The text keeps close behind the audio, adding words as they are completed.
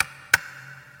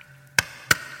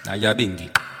Naya bingi.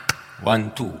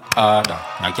 1, 2, ada.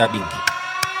 Naya bingi.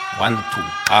 1, 2,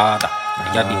 ada.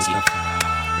 Naya bingi. 1,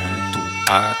 2,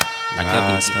 ada. Naya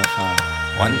bingi.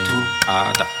 1, 2,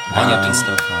 ada. Naya bingi.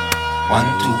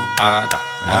 1, 2, ada.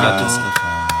 Naya bingi.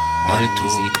 1, 2,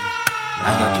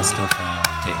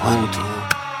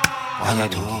 Naya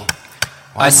bingi.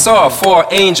 I saw 4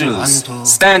 angels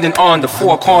standing on the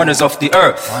 4 corners of the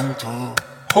earth,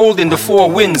 holding the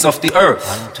 4 winds of the earth,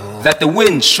 that the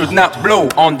wind should not blow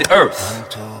on the earth,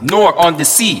 nor on the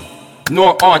sea,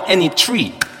 nor on any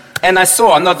tree. And I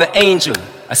saw another angel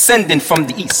ascending from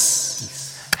the east,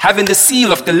 having the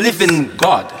seal of the living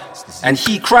God. And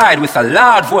he cried with a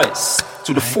loud voice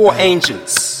to the 4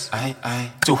 angels,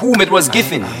 to whom it was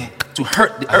given to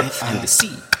hurt the earth and the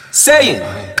sea, saying,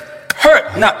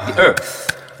 hurt not the earth,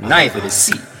 neither the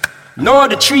sea, nor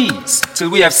the trees, till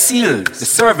we have sealed the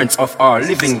servants of our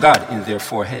living God in their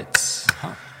foreheads.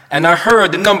 And I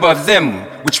heard the number of them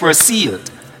which were sealed,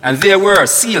 and there were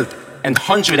sealed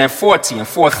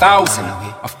 144,000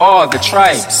 of all the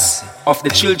tribes of the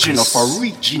children of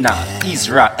original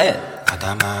Israel.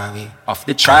 Of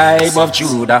the tribe of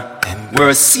Judah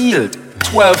were sealed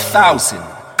 12,000.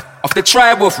 Of the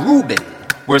tribe of Reuben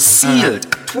were sealed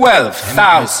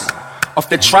 12,000. Of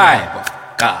the tribe of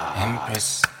Gad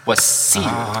was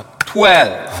sealed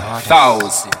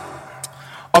 12,000.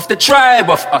 Of the tribe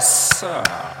of Asher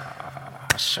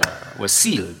was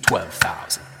sealed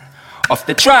 12,000. Of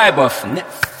the tribe of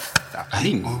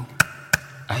Nephthalim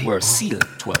were sealed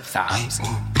 12,000.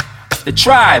 Of the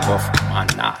tribe of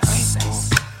Manasseh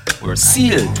were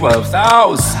sealed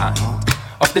 12,000.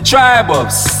 Of the tribe of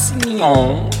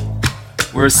Simeon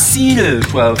were sealed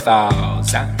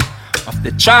 12,000. Of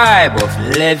the tribe of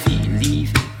Levi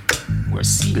were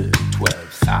sealed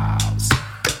 12,000.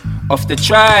 Of the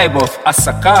tribe of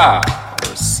Issachar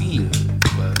were sealed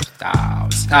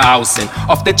 12,000.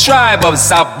 Of the tribe of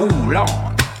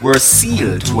Zabulon were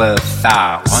sealed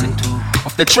 12,000.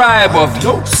 Of the tribe of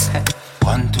Joseph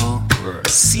were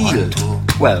sealed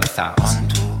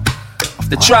 12,000. Of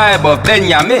the tribe of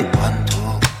Benjamin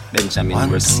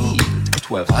were sealed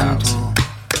 12,000.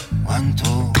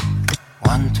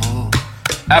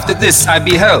 After this I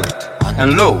beheld,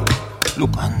 and lo,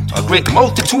 look, a great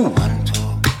multitude,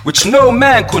 which no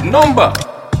man could number,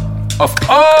 of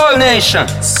all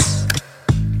nations,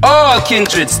 all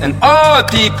kindreds, and all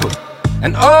people,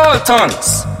 and all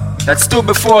tongues, that stood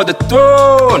before the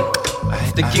throne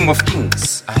of the King of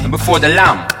Kings, and before the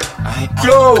Lamb,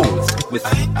 clothed with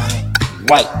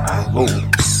white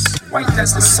robes, white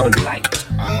as the sunlight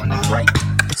on a bright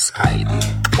sky,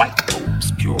 white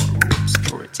robes, pure robes,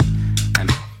 purity, and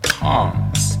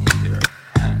palms in their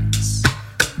hands,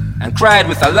 and cried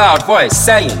with a loud voice,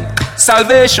 saying,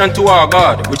 salvation to our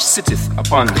God, which sitteth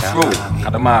upon the throne,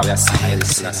 and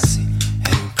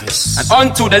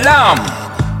unto the Lamb.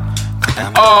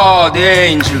 And all the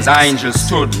angels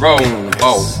stood round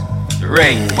about the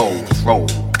rainbow throne,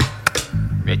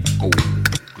 red, gold,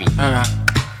 green,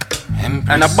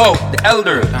 and about the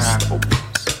elders,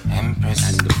 and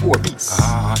the 4 beasts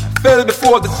fell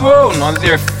before the throne on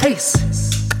their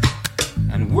faces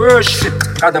and worshipped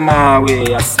Kadamawe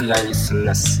Asilai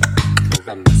Selassie.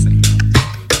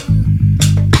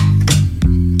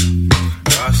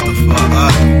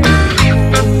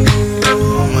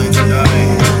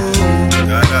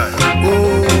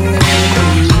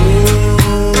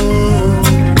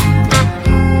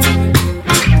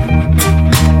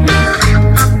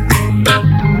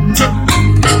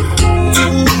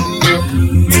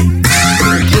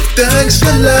 Thanks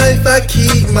for life, I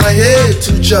keep my head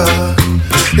to Jah.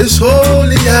 His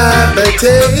holy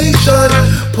habitation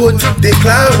put the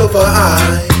cloud over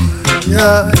eye.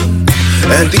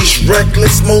 And these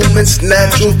reckless moments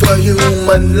natural for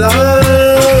human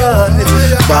life.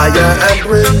 Fire and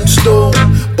brimstone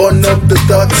burn up the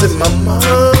thoughts in my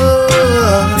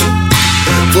mind.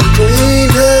 For clean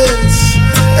hands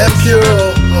and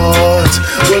pure hearts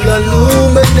will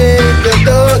illuminate the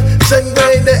dark, send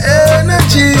away the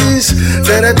energies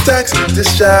that attacks the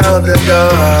child of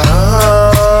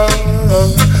God.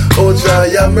 Oh, Jah,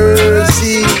 your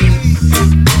mercy.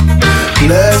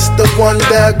 Bless the one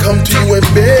that come to you and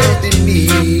bend in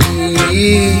knee.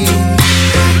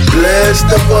 Bless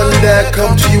the one that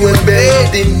come to you and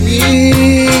bend in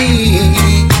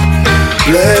knee.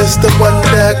 Bless the one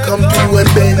that come to you and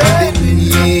bend in knee.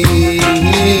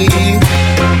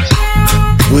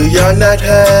 We are not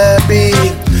happy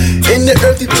in the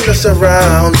earthly thing that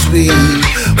surrounds we.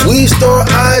 We store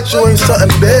our joy in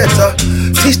something better.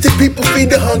 Teach the people, feed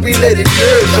the hungry, let it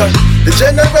nurture. The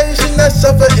generation that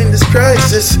suffer in this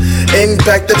crisis,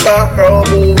 impacted by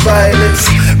horrible violence,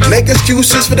 Make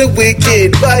excuses for the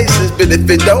wicked vices, but if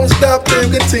it don't stop,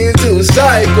 then continue to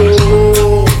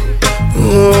cycle.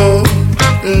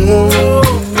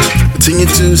 Continue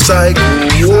to cycle.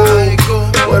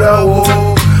 What I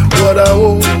want, what I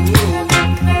want.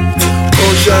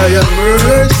 Oh, Jaya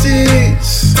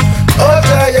mercies. Oh,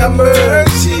 Jaya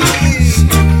mercies.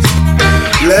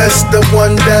 Bless the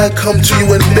one that come to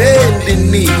you and bend in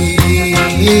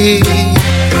knee.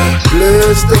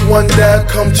 Bless the one that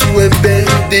come to you and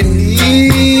bend in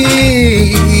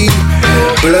knee.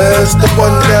 Bless the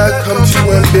one that come to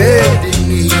you and bend in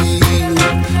knee.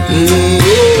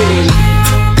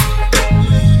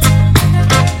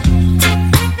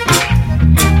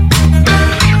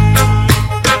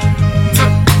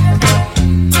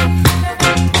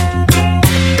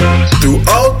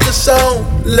 Throughout the song,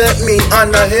 let me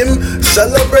honor him.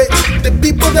 Celebrate the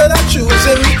people that are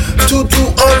choosing to do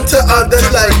unto others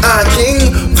like our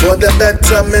king for the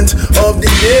betterment of the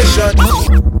nation.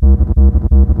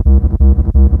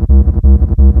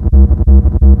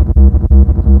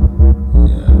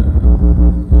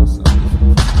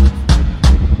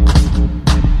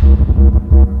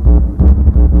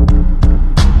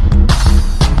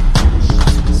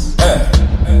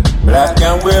 Black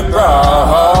and we're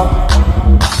proud.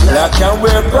 Black and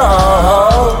we're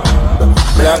proud.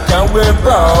 Black and we're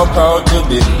proud, proud to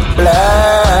be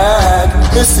black.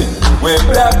 Listen, we're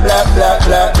black, black, black,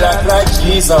 black, black like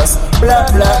Jesus.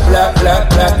 Black, black, black, black,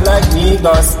 black like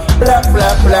niggas. Black,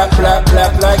 black, black, black,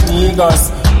 black like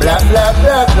niggas. Black, black,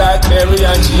 black, like Mary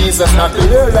and Jesus. Not to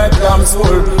hair like lamb's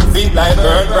wool, feet like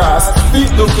burnt grass. Feet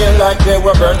looking like they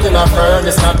were burnt in a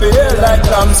furnace. Not to hair like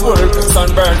lamb's wool,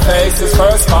 sunburned faces.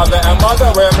 First father and mother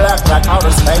were black like our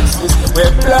faces. We're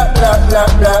black, black,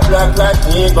 black, black, black like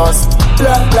niggas.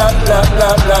 Black, black, black,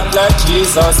 black, black like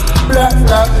Jesus. Black,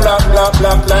 black, black, black,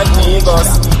 black like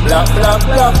niggas. Black, black,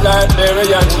 black like Mary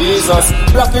and Jesus.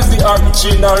 Black is the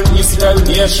original Israel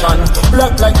nation.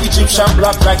 Black like Egyptian,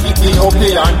 black like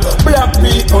Ethiopian. Black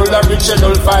people,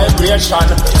 original vibration.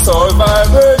 Soul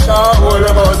vibration, all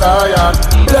about Zion.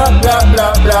 Black, black,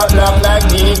 black, black, black like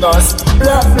niggas.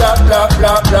 Black, black, black,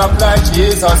 black, black like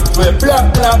Jesus. We're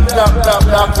black, black, black, black,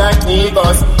 black like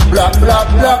niggas. Black, black,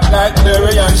 black like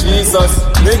Mary and Jesus.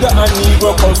 Nigga and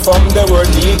Negro comes from the word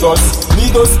Negros.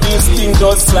 Negros means king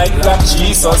just like black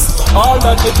Jesus. All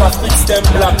of the prophets them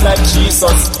black like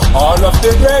Jesus. All of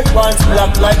the great ones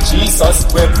black like Jesus.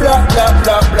 We're black, black,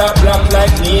 black, black, black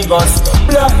like Negros.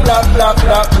 Black, black, black,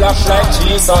 black, black like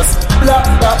Jesus. Black,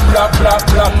 black, black, black,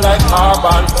 black like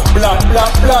Carbon. Black,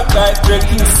 black, black like great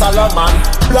King Solomon.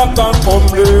 Black and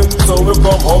humble, so we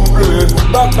come humble.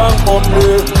 Black and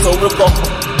humble, so we come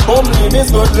homely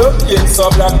means good looking, so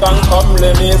black and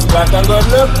comely means black and good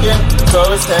looking, so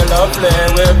it's still lovely.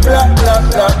 We're black, black,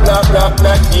 black, black, black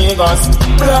like niggas.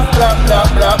 Black, black, black,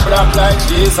 black, black like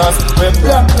Jesus. We're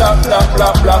black, black, black,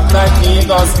 black, black like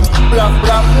niggas. Black,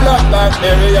 black, black like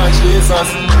Mary and Jesus.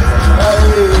 Hey,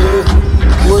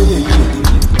 oh yeah,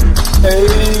 hey,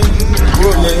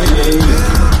 oh yeah,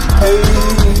 hey,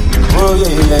 oh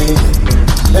yeah,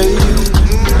 hey.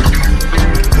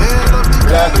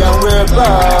 Black and we're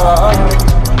proud.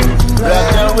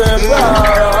 Black and we're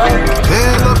proud.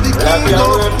 Black and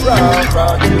we're proud.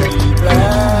 Proud to be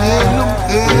black.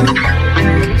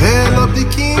 Hail of the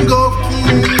King of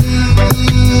Kings.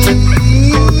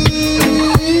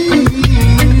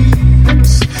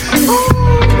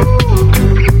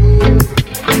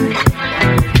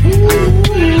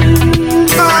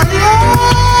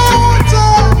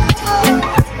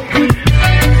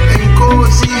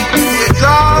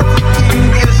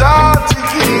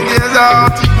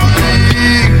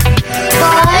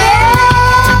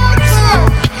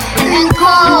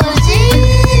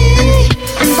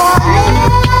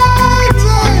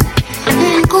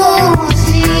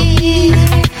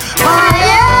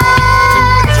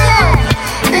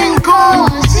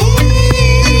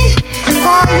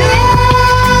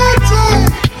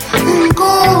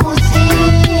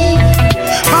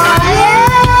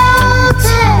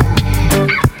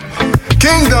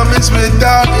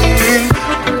 Without him,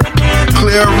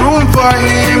 clear room for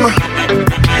him,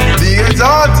 the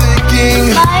exalted King,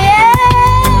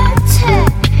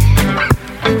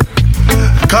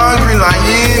 conquering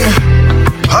lion,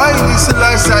 highly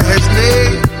Selector his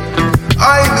name,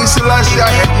 highly Selector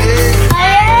his name.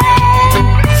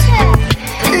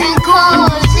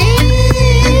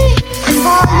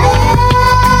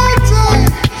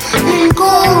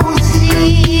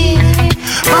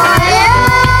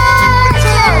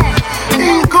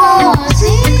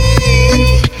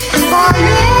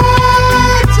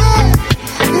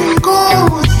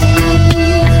 Go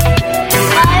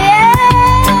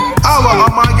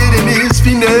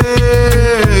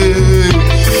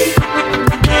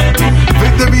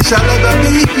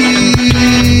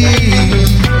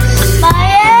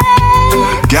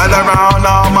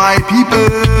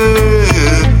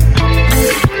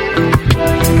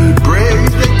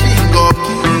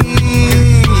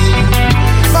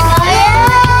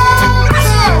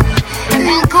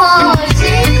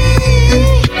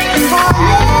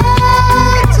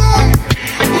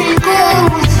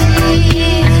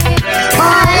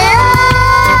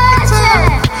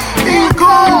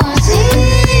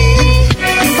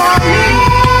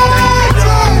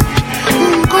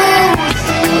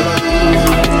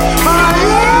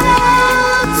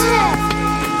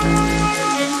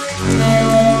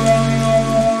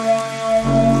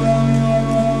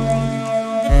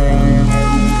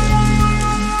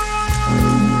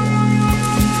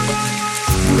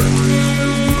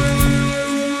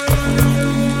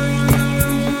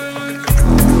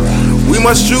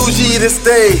must choose ye this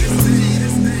day.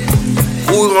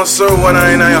 Who gonna serve what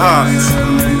I in our heart?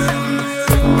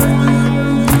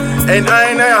 And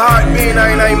I in our heart mean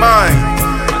I in our mind.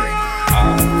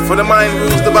 For the mind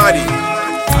rules the body.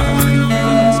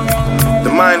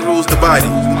 The mind rules the body.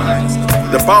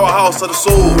 The powerhouse of the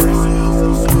soul.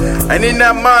 And in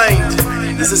that mind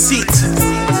is a seat.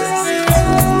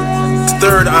 The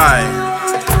third eye.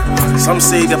 Some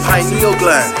say the pineal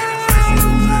gland.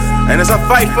 And it's a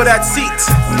fight for that seat.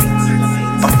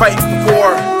 A fight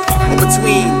for or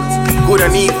between good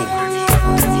and evil.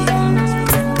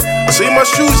 So you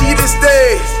must choose ye this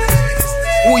day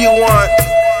who you want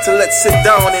to let sit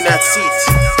down in that seat.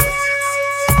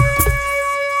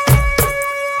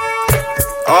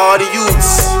 All the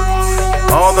youths,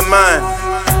 all the man,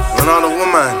 and all the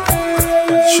woman,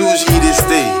 choose ye this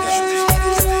day.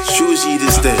 Choose ye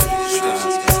this day.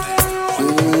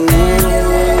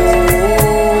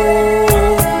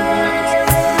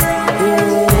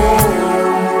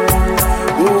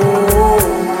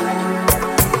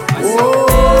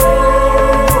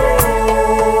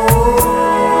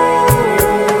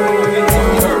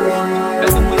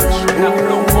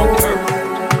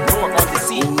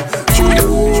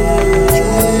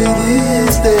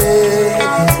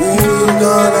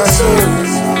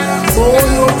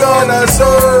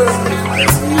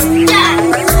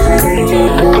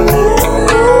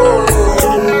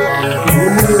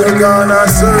 Gonna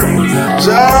serve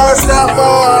just that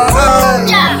one.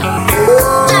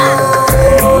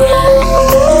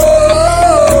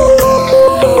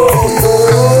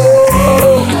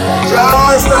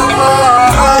 Just that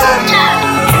one.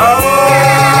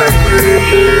 I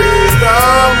praise the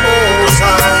Most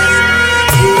High,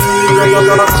 King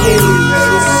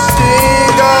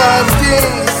of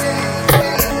Kings.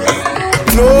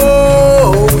 No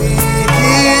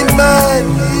wicked man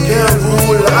can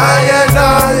rule I and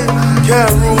I. Can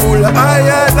rule I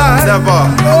and I. Never.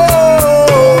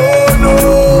 No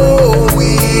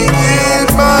wicked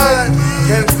man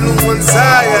can influence I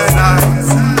and I.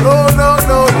 No,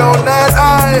 not I.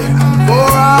 For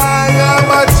I am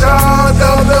a child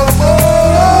of the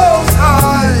Most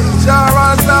High.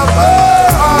 Child of the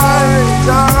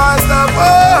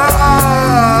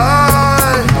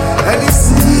High. And He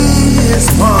sees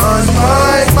upon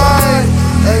my mind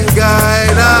and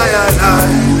guide I and I.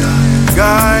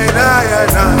 Guide I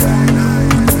and I.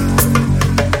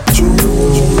 Choose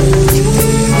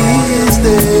this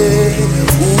day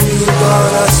who you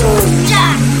gonna serve.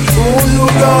 Who you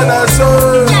gonna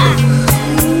serve.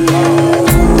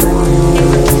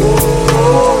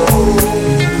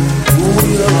 Who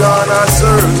you gonna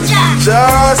serve.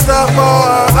 Just a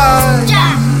far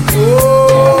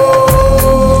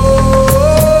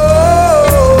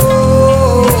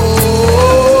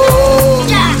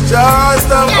just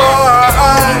a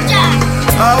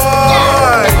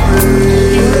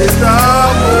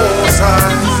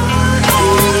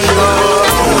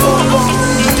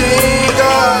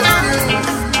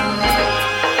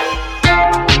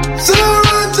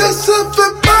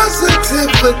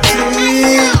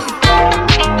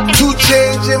to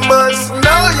change, you must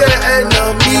know your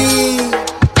enemy.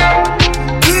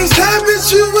 These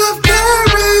habits you have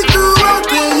carried throughout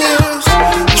the years,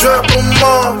 drop them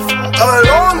off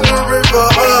along the river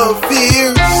of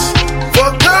fears. For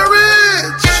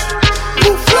courage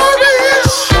will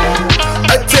flourish.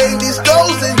 Attain these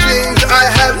goals and dreams I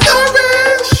have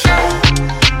nourished.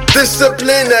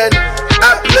 Discipline and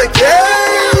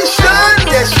application,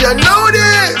 yes you know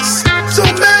this. So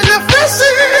manifest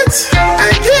it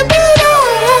and keep it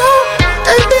on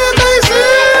and be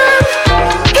amazing.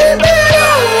 Keep it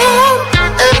on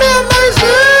and be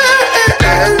amazing.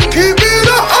 And keep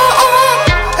it on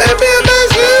and be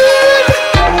amazing.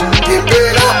 Keep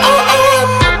it on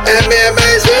and be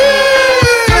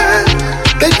amazing.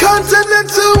 The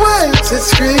continental waves,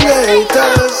 its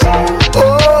creators.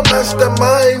 Oh,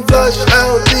 mastermind, flush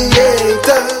out the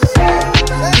haters.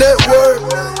 Network.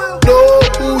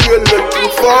 Looking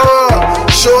for.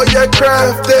 Show your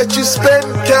craft that you spend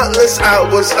countless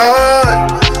hours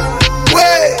on.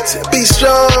 Wait, be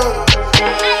strong.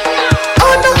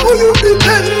 I know who you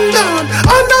depend on.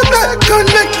 I know that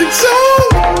connected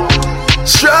soul.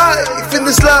 Strive in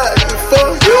this life, for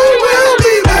you will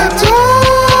be left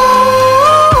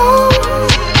on.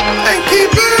 And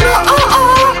keep it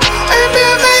on and be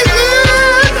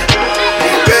amazing.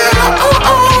 Keep it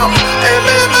on and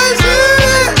be amazing.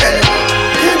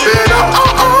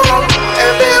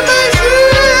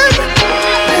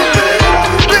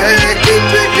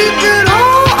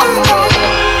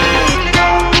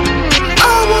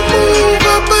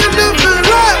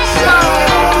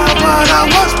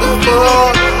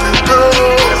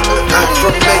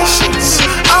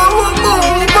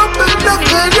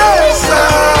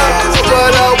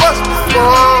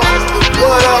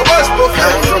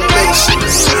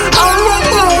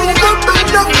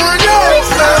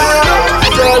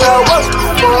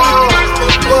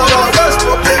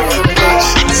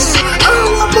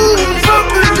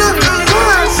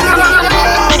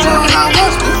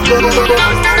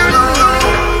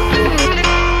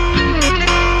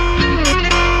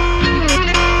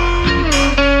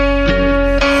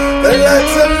 let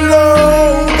them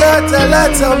know, gotta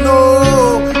let them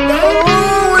know.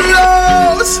 Oh,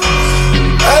 yes.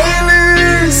 I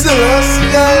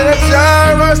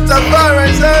Rastafari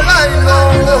said I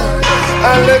know.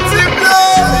 I let it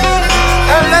blow,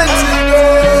 I let it go.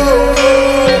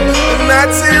 And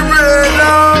that's it real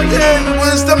long and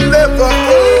wisdom never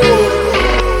go.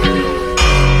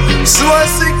 So I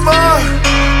seek more,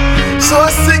 so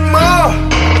I seek more.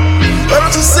 Why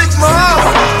don't you seek more?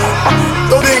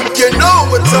 Don't think you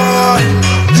know it all.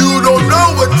 You don't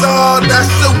know it all.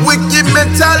 That's the wicked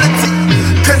mentality.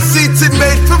 Conceited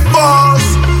made for false.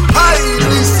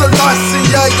 Highly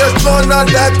Selassie, I just none of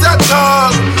that at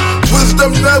all.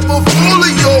 Wisdom never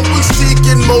fully always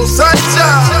seeking most high.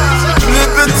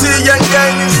 Liberty and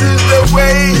gayness is the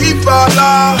way he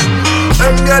follow.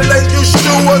 Emulate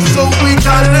Yeshua so we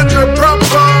can live it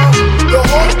proper. The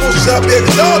humble shall be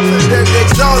exalted, and the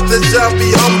exalted shall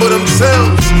be humble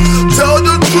themselves. Tell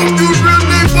the truth, you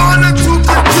really wanted to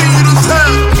continue to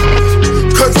tell.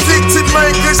 Conceited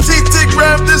mind, conceited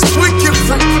grab this wicked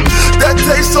fruit that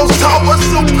tastes so sour,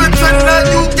 so bitter. Now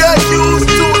you get used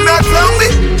to. Now tell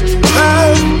me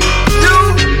how you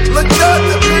look at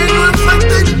the pain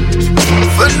reflected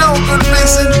for no good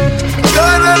reason.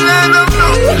 Gotta let them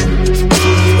know,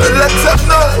 let them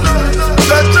know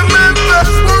that the man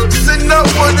best works and not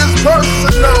what is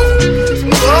personal.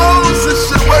 Oh,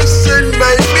 situation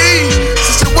may be,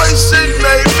 situation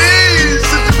may be,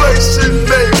 situation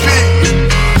may be.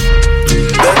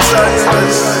 That's how it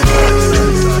is.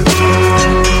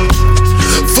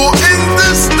 For in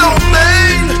this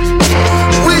domain,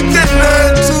 we can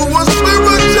learn to a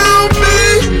spiritual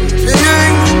being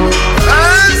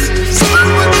as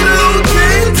spiritual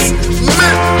kings.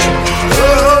 Men,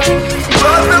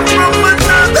 brother from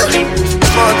another,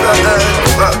 mother and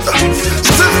father,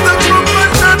 sister from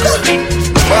another,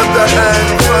 mother and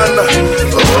father.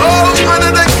 Oh, one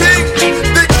of the king,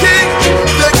 the king,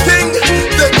 the king,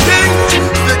 the king,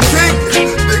 the king,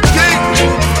 the king.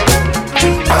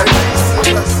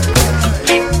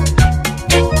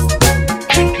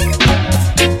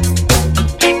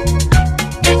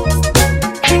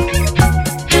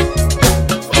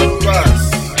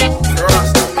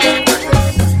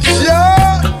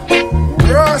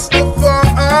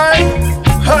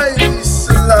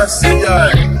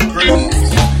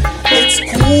 It's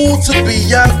cool to be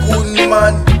a good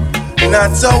man,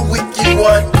 not a wicked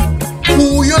one.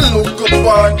 Who you look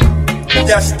upon,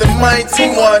 that's the mighty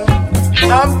one.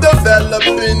 I'm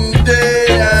developing day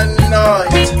and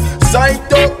night.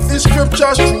 Sight up the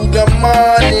scriptures through the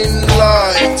morning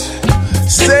light.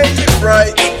 Say it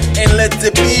right and let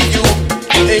it be you.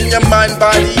 In your mind,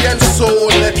 body and soul,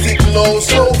 let it glow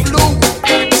so blue.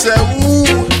 Say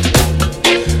ooh,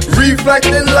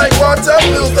 reflecting like water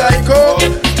feels like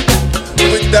gold.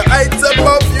 With the heights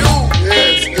above you,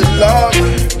 yes, the Lord.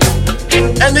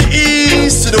 And the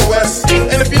east to the west.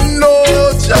 And if you know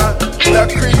Jah, the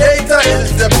creator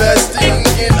is the best thing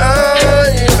in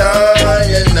I and I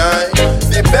and I.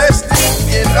 The best thing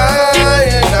in I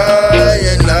and I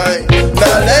and I.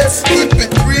 Now let's keep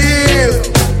it real.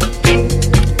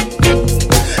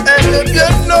 And if you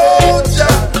know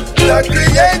Jah, the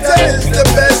creator is the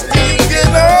best thing in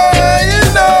I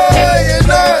and I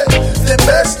and I. The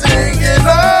best thing in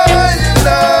I and I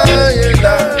and I.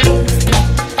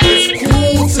 It's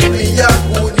cool to be a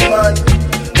good man,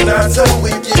 not a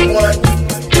wicked one.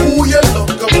 Who you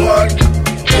look upon,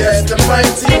 yes, the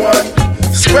mighty one.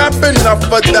 Scrapping up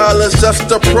for dollars just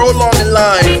to prolong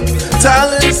life.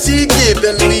 Talents he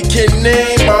given, we can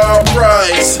name our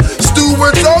price.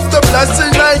 Stewards of the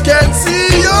blessing, I can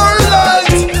see your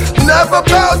light. Never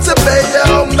bow to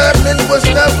Baal, Mammon was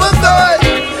never thine.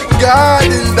 God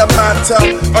in the matter,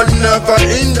 or never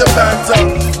in the matter.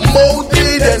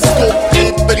 Molded and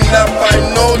sculpted, but never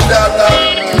no dollar.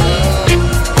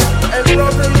 And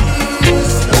brother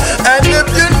is, and if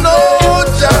you know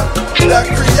Jah, the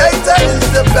creator is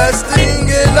the best thing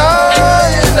in I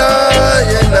and I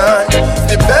and I.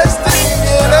 The best thing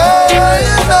in I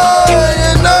and I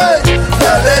and I.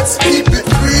 Now let's keep it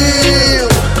real.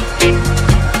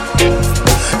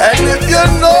 And if you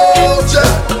know Jah,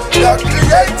 the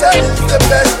creator is the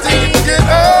best thing in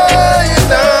I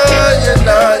and I and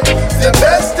I. The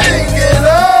best thing in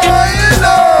I and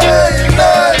I and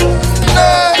I.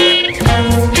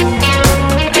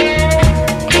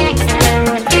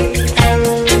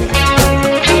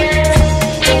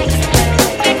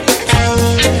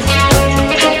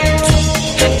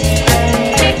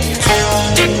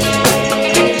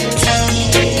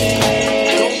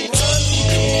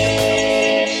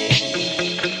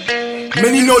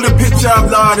 Many know the picture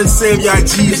of Lord and Savior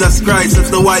Jesus Christ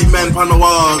as the white man on the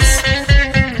walls.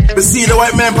 To see the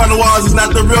white man on the walls is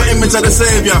not the real image of the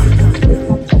savior.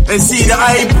 And see the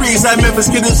high priest at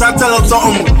MixCD, I tell them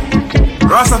something.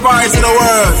 Rastafari to the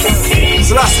world.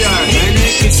 Selector. Many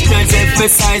Christians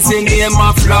emphasizing name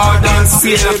of Lord and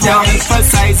Savior,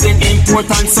 emphasizing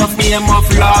importance of name of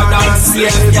Lord and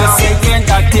Savior, saying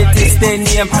that it is the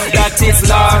name that is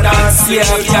Lord and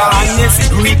Savior. And this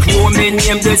Greek Roman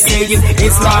name they saying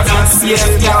is Lord and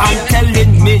Savior. And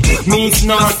telling me means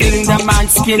nothing. The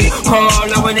man's skin call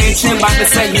our nation, but they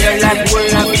say here like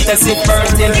we're a bit as if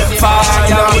burning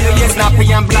fire. Yes, nappy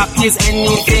and black is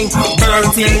anything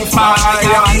burning fire.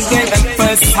 And they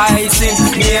emphasizing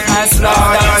name as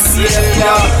Lord and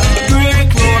Savior.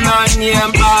 Greek Roman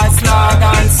name as Lord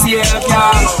and Savior.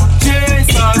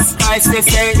 Jesus Christ they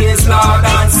say is Lord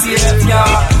and Savior.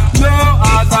 No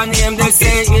other name they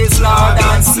say is Lord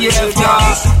and Savior.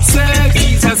 Say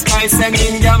Jesus Christ and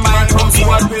in their mind comes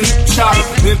one picture.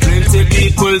 The plenty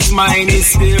people's mind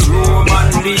is the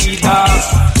Roman leader.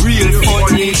 Real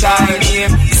funny guy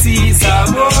named Caesar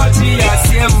Borgia.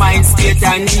 Same mind state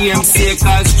and namesake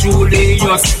as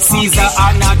Julius Caesar.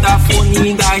 Another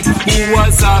funny guy who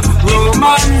was a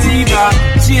Roman leader.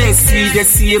 JC the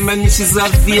same and she's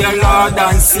of their Lord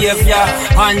and Savior.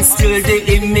 And still the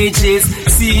images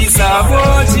Caesar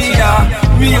Borgia.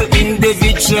 Real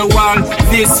individual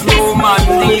this Roman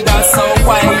leader. So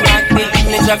why not the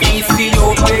image of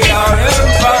Ethiopia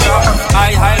emperor?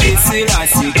 I highly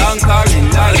Selassie conquering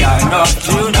Lion of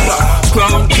Judah,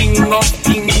 crown king of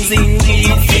kings in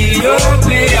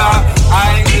Ethiopia.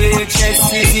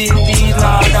 Ites is indeed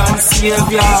Lord and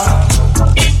Savior.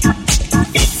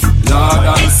 Lord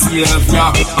and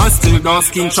Savior. And still does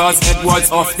King Charles Edwards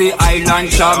of the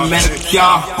island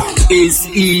Jamaica is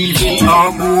even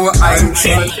a more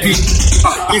ancient.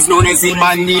 He's known as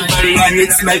Imänefese and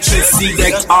it's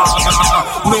MixCD.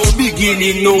 No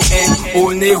beginning, no end,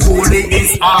 only holy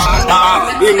is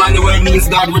Allah. Emmanuel means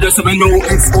God with us, so we know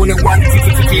it's only one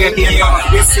here.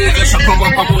 The Savior shall come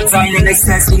up about Zion,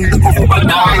 excess in the book of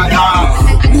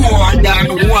more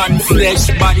than one flesh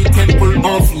body temple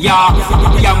of Yah.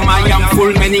 I am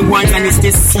full many ones and it's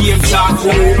the same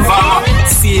Jehovah.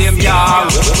 Same Yah,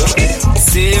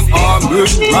 same Abra.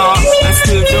 And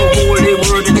still the holy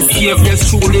word of the Savior is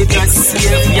truly the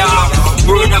Savior.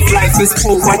 Word of life is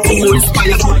power to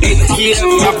inspire to educate.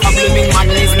 Your problem in man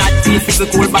is not the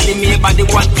physical body made by the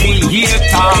one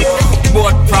creator.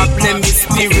 But problem is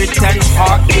spirit and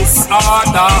heart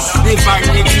disorder. The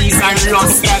vanities and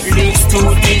lust that leads to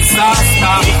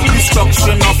disaster.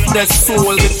 Destruction of the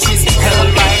soul which is hell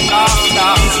by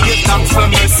after. Give thanks for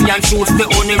mercy and truth, the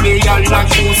only real and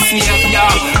true Savior.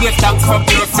 Give thanks for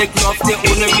perfect love, the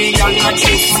only real and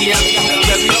true Savior.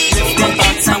 Very uplifting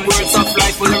thoughts and words of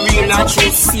life for the real and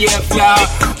true Savior.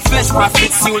 Flesh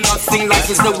profits you nothing, life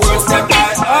is the words that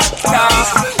I utter.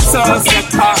 So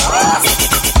Selector.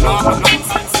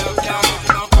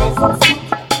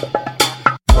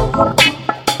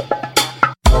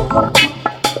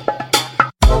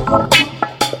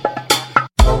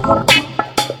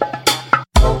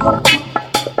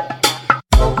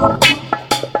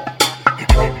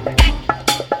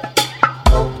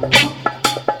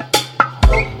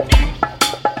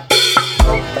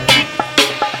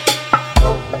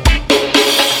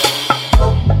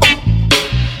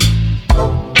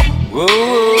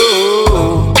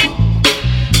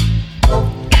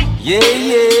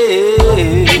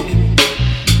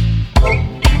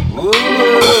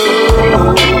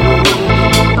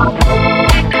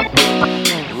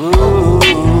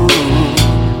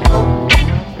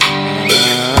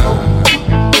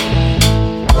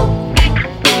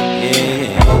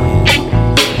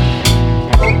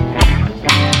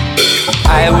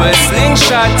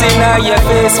 Your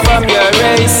face from your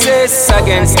races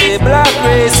against the black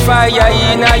race, fire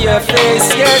in your face,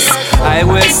 yes. I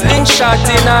will slingshot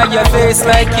in your face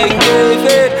like King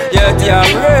David. Your damn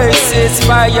racist,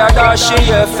 fire dash in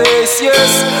your face,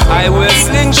 yes. I will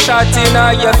slingshot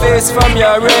in your face from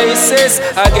your races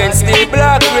against the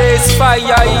black race, fire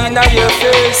in your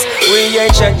face. We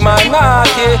ain't check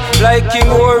monarchy like King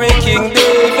Ori, King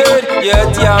David. Your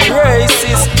damn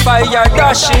racist, fire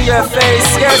dash in your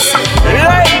face, yes.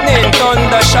 Lightning,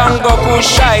 thunder, Shango,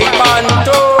 Kush,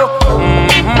 Panto.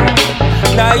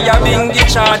 Naya bingi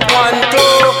chant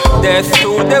 1-2. Death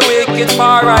to the wicked,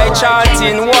 far I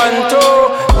chanting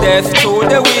 1-2. Death to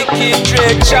the wicked,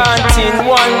 dread chanting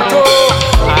 1-2.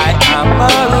 I am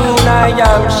Maroon, I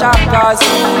am Shaka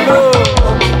Zulu.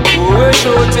 Who will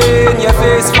shoot in your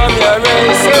face from your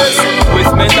races?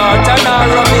 With me daughter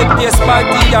Nara, make your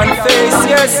body and face,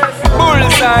 yes.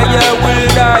 Bullseye, you will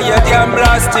die, you damn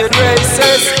blasted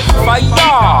races.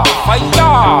 Fire,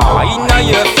 fire, in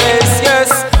your face, yes.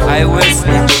 I will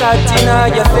slingshot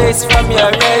in your face from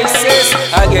your races.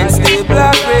 Against the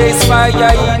black race, fire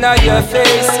in your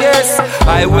face, yes.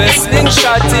 I will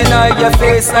slingshot in your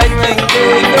face like King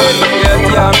David. Your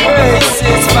damn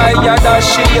races, fire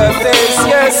dash in your face,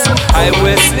 yes. I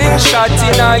will slingshot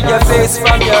in your face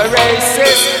from your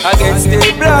races. Against the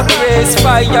black race,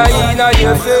 fire in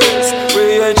your face.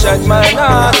 We ain't shot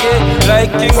monarchy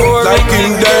like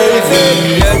King David.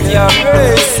 Your damn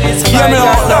races, fire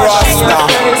dash in your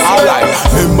face. Alright,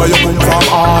 remember you come from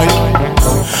high.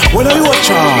 When are you a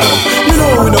child? You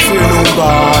know we no fear no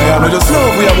guy. And I just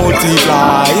love we a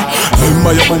multiply.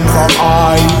 Remember you come from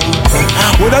high.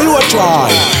 When are you a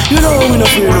child? You know we no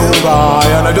fear no guy.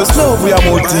 And I just love we a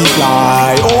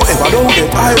multiply. Oh, if I don't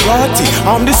get irate,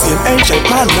 I'm the same ancient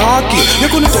monarchy. You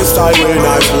couldn't test I when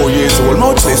I'm 4 years old.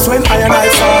 Much less when I and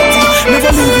I 40.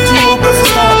 Never leave it to you up to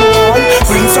start the war.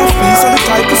 Prince of peace and the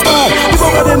type of star. We go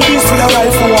over them beasts with a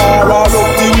life for war. All up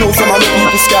to you know some of the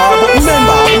people scar. But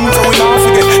remember, so we not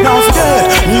forget. Now forget,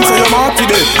 means I am out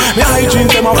today. Me I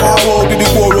dreams them a forward to the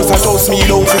chorus. And trust me,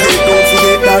 don't forget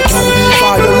that you be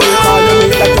violate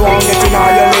like you won't get in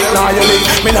annihilate.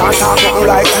 Me not talk nothing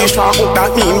like this, talk that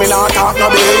mean me not talk no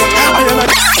bit.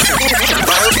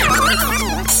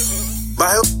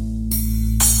 I am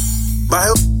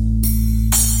a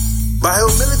by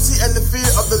humility and the fear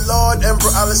of the Lord,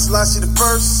 Emperor Haile Selassie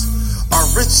I are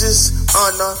riches,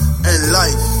 honor, and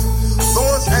life.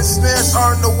 Thorns and snares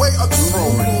are in the way of the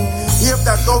throne. He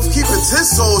that doth keepeth his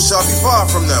soul shall be far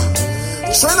from them.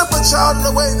 Train up a child in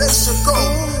the way they should go,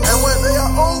 and when they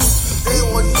are old, they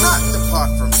will not depart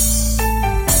from it.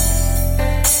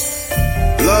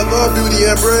 Love of beauty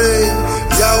and brain,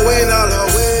 Yahweh in all her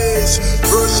ways.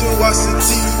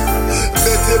 Virtuosity,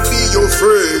 let it be your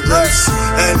fragrance.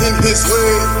 And in his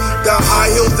way, the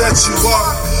high hills that you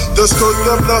walk, the skirt,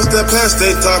 the blouse, the pants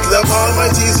they talk, love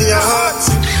almighty's in your heart.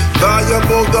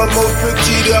 Valuable, the most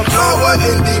pretty, the flower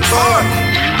in the park.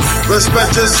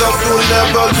 Respect yourself, you'll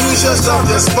never lose yourself,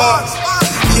 your spot.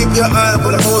 Keep your eye on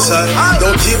the most high,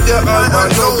 don't keep your eye on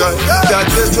your guy. That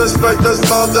disrespect does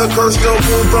not the curse, no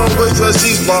move from which was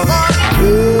she's born.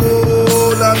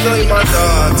 Oh, that's not my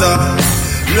daughter.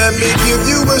 Let me give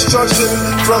you instruction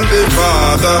from the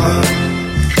Father.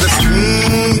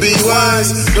 Be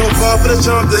wise, don't fall for the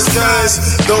charm disguise.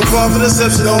 Don't fall for the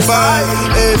deception, don't buy.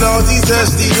 And all these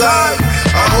testy lies.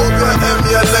 I hope you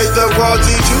emulate the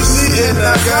qualities you see in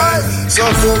that guy. So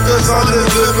focus on this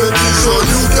liberty so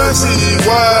you can see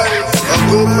why. A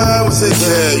good man will take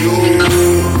care of you.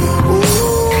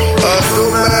 A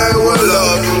good man will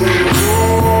love you.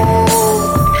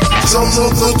 Some so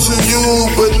good to you,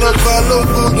 but not follow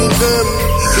good to them.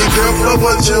 Be careful of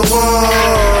what you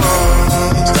want.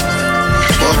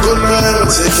 A good man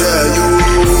will take care of you.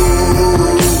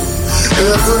 And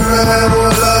a good man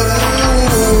will love you.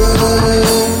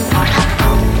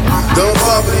 Don't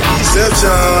fall for the deception.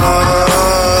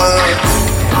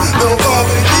 Don't fall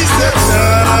for the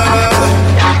deception.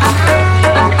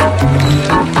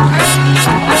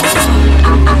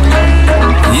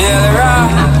 Yeah, the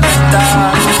Rastafari.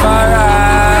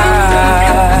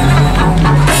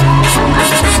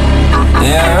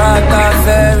 Yeah,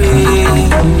 Rastafari.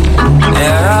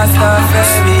 Yeah,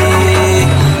 Rastafari.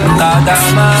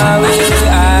 Kadamawi,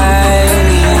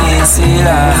 Ites,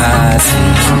 Selassie.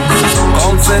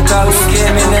 Comforter who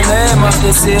came in the name of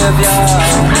the Savior.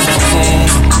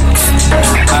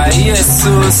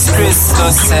 Jesus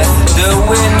Christus said, the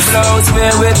wind blows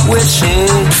where it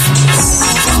wishes.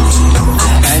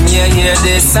 And you hear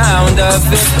the sound of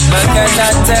it, but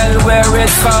cannot tell where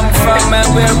it comes from and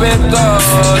where it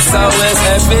goes. So is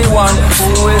everyone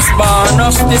who is born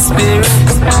of the Spirit.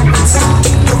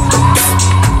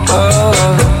 Oh,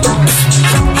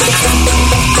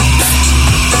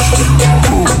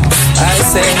 I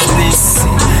say listen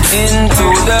into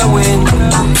the wind,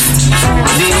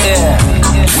 the air,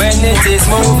 when it is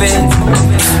moving.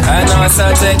 And also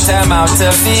take time out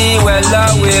to be well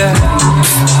aware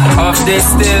of the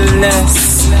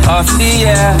stillness of the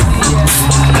air.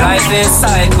 Life is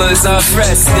cycles of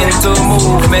rest into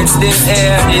movements. The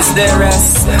air is the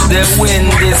rest, the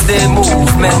wind is the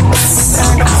movements.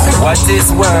 What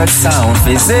is word sound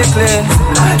physically?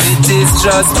 It is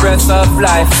just breath of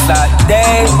life that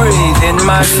they breathe in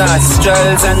my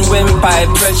nostrils and windpipe.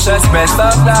 Precious breath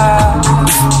of life.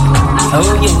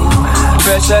 Oh yeah,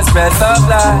 precious breath of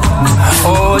life.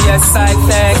 Oh yes, I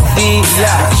thank thee,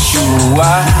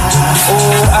 Yeshua.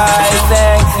 Oh, I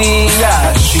thank thee,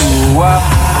 Yeshua.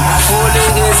 Holy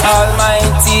is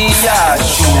Almighty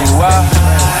Yeshua.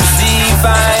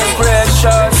 Divine,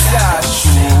 precious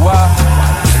Yeshua.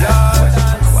 Lord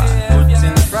and Savior,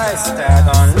 putting price tag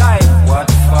on life, what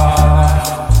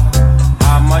for?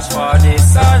 much for the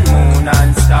sun, moon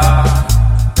and star,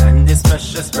 and this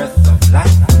precious breath of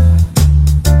life.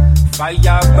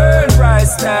 Fire burn,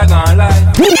 price tag on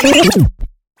life.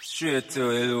 Straight to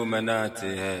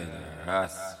Illuminati, hey,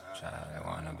 Rothschild, I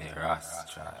wanna be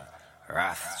Rothschild.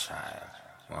 Rothschild,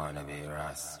 wanna be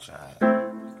Rothschild.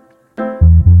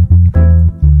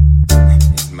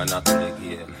 It's monopoly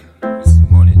game, it's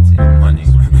money.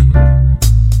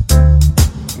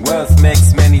 Wealth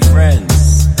makes many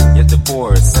friends, yet the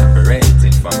poor is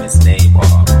separated from his neighbor.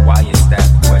 Why is that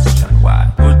question? Why?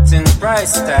 Putting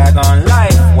price tag on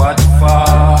life, what for?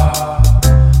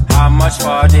 How much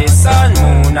for the sun,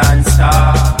 moon and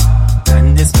star,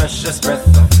 and this precious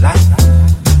breath of life?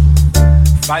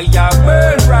 Fire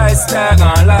burn, price tag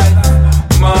on life.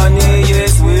 Money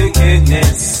is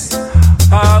wickedness.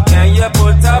 How can you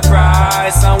put a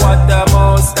price on what the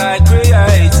Most High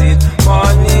created?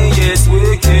 Money is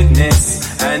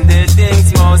wickedness, and the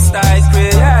things Most High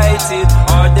created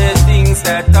are the things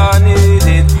that are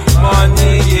needed.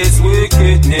 Money is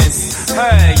wickedness.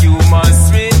 Hey, you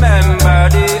must remember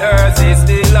the earth is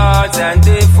the Lord's and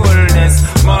the fullness.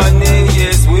 Money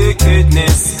is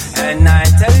wickedness, and I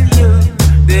tell you,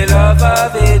 the love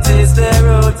of it is the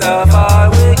root of all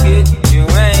wicked. You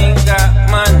ain't got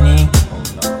money,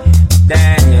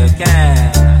 then you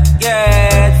can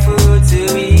get food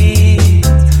to eat,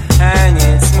 and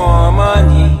it's more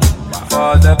money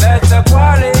for the better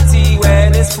quality.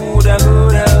 When it's food and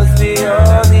good health we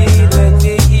all need, when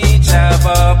we each have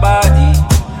a body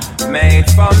made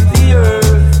from the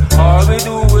earth, all we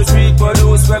do is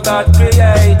reproduce what God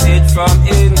created from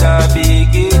in the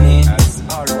beginning. As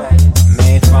always,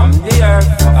 made from the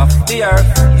earth, of the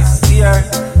earth, is the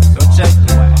earth. So check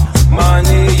it.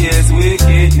 Money is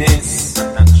wickedness.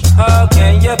 How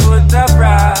can you put a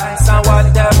price on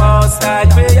what the Most High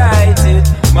created?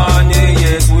 Money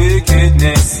is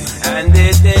wickedness, and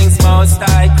the things Most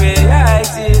High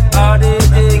created are the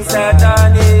things that are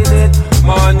needed.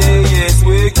 Money is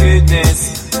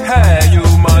wickedness. Hey, you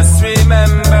must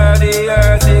remember the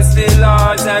earth is the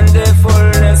Lord's and the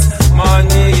fullness.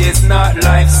 Money is not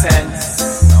life sense.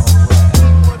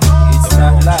 It's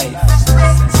not life.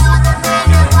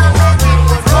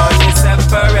 Money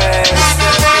separates.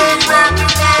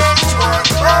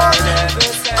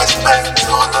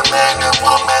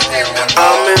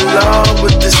 I'm in love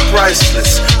with this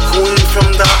priceless queen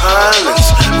from the islands.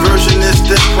 Virgin is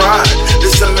the pride,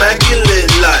 this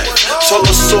immaculate life. Soul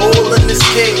of soul in this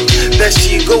king, that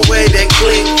she go ahead and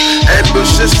cling.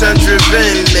 Ambitious and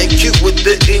driven, and cute with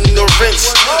the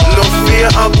ignorance. No fear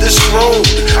of this road,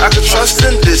 I could trust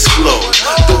in this glow.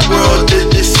 The world did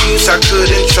disuse, I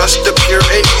couldn't trust the pure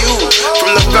in you.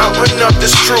 From the fountain of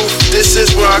this truth, this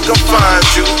is where I can find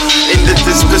you. In the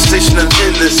dispensation of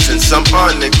innocence, I'm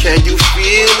honored, can you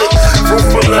feel it?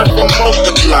 Fruitful and will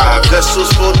multiply,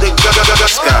 vessels for the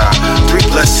sky. Three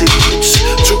blessed youths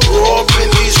to grow up in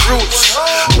these roots.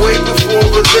 Way before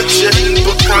religion,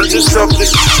 but conscious of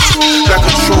this truth. Not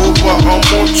controlled by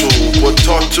immortal, but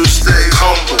taught to stay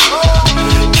humble.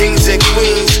 Kings and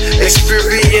queens,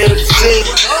 experiencing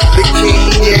the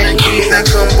king and queen that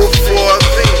come before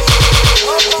thee.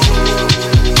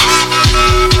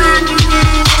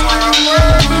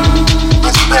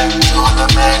 Respect to the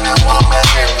man and woman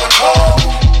in the home.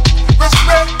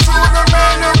 Respect to the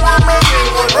man and woman in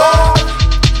the home.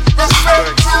 Respect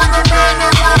to the man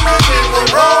and woman in the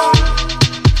home.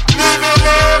 Living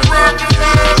and working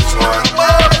as one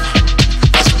world.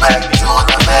 Respect to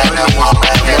the man and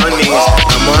woman in the home.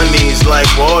 Money's like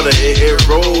water, it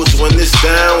rolls when it's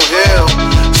downhill.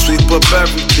 Sweep up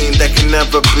everything that can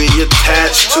never be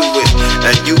attached to it,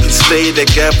 and you can stay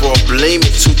together or blame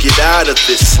it to get out of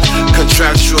this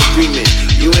contractual agreement.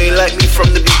 You ain't like me from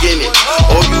the beginning,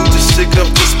 or you just sick of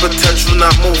this potential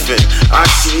not moving. I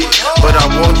see it, but I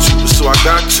want to, so I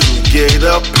got to get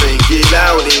up and get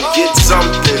out and get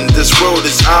something. This road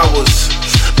is ours,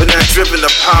 but not driven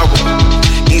to power.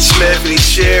 Each man for each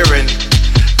sharing,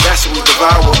 that's what we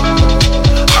devour.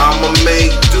 I'ma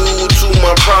make do to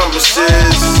my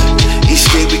promises. Each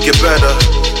day we get better.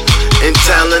 And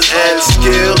talent and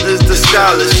skill is the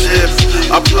scholarship.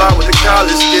 Apply with the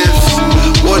college gifts.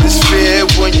 What is fair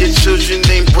when your children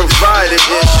ain't provided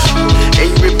ish? And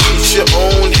you repeat your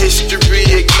own history,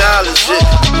 acknowledge it.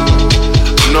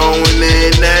 Knowing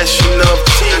the gnashing of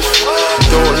teeth.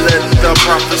 Don't let the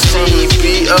prophecy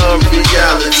be a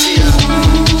reality.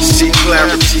 See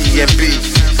clarity and be.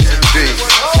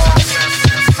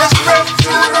 Respect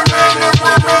to the man and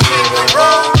woman in the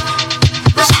road.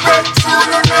 Respect to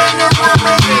the man and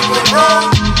woman in the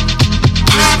road.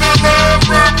 Living and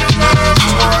working as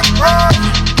one world.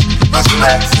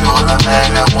 Respect to the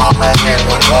man and woman in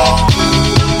the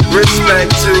road.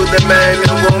 Respect to the man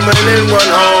and woman in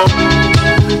one home,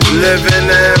 living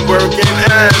and working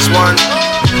as one.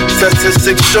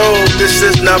 Statistics show this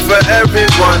is not for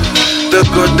everyone. The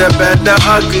good, the bad, the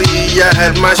ugly, I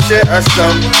had my share of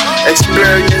some.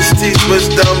 Experience teach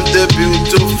wisdom, the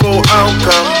beautiful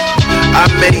outcome. I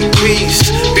make peace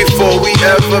before we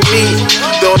ever meet.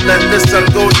 Don't let the sun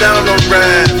go down on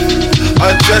wrath.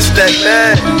 Address that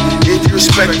man if you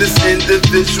respect this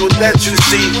individual that you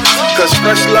see. Cause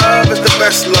fresh love is the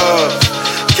best love.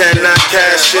 Cannot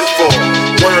cash in for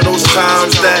one of those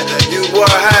times that you were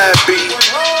happy.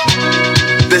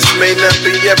 This may not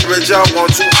be a bridge I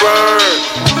want to burn.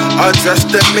 Address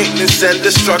the maintenance and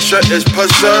the structure is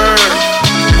preserved.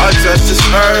 Address this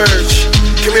urge.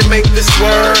 Can we make this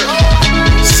work?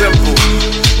 Simple.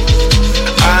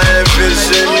 I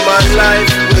envision my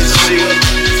life with you,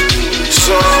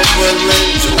 so I'm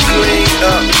willing to clean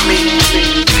up me.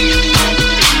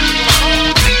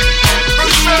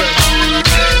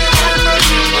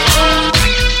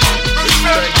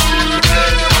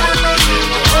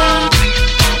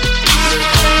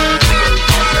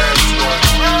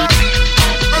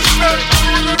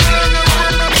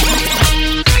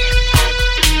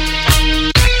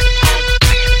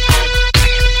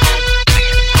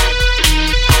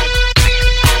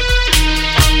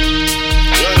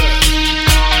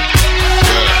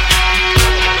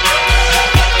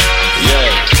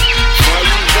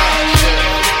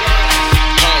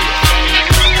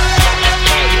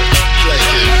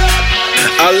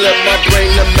 I let my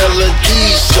brain the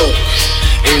melody soak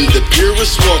in the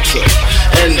purest water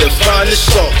and the finest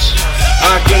salt.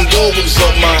 I can go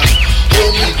exalt my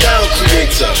hold me down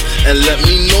creator and let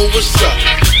me know what's up.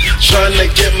 Trying to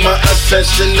get my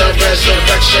ascension, the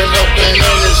resurrection up and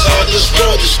on as hard as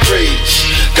world is praise.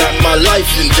 Got my life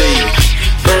in days,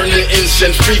 burning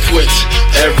incense frequent,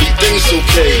 everything's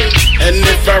okay. And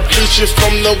if I preach it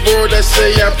from the word, I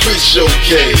say I preach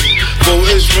okay. For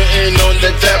it's written on the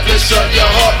tablets of your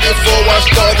heart before I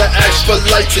start to ask for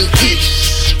light and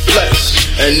peace. Bless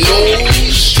and no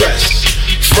stress.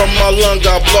 From my lung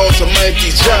I blow to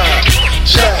mighty job.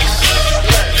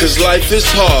 Cause life is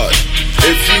hard.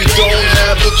 If you don't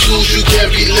have the tools, you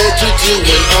can't be led to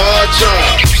doing our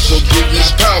job. So give me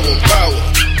power.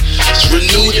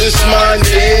 Renew this mind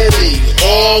daily,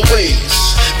 always.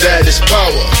 That is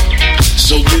power.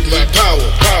 So give me power.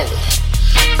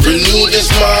 Renew this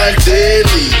mind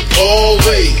daily,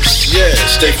 always. Yeah,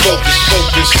 stay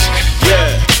focused.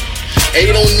 Yeah,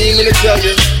 ain't no need me to tell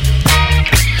you.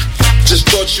 Just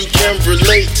thought you can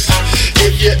relate.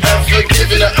 If you're ever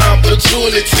given an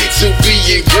opportunity to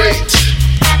be great,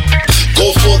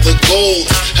 go for the gold,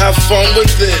 have fun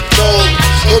with it, though.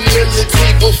 Humility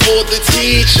before the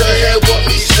teacher, hear what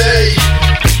we say.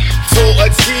 For a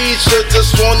teacher,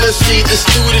 just wanna see the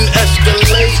student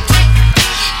escalate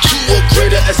to a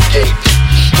greater escape,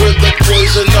 where the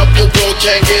poison of the world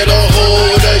can't get a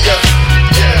hold of ya.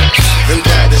 Yeah, and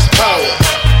that is power.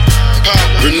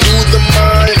 Renew the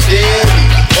mind daily,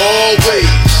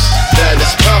 always. That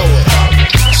is power.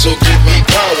 So give me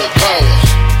power.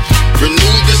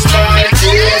 Renew this mind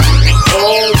daily,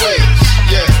 always.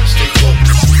 Yeah, stay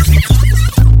focused.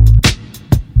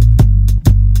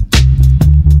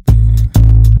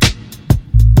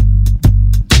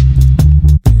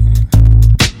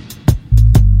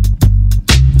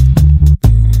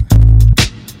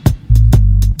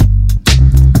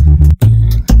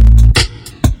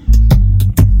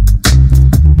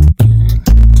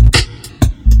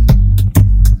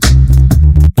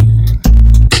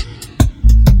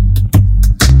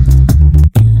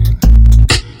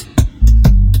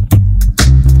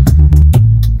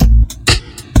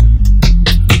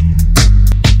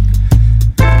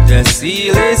 The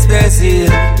seal is the seal,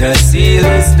 the seal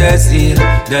is the seal,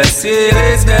 the seal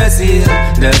is the seal,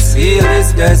 the seal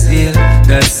is the seal,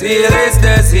 the seal is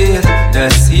the seal, the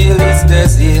seal is the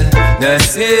seal, the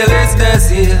seal is the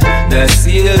seal, the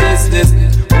seal is the seal.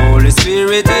 Holy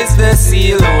Spirit is the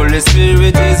seal, Holy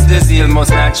Spirit is the seal. Most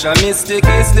natural mystic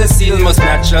is the seal, most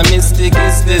natural mystic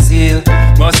is the seal.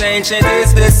 Most ancient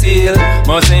is the seal,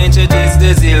 most ancient is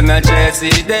the seal.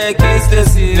 Melchizedek is the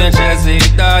seal,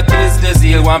 Melchizedek is the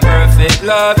seal. One perfect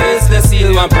love is the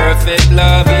seal, one perfect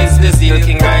love is the seal.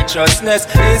 King righteousness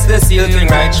is the seal, King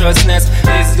righteousness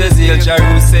is the seal.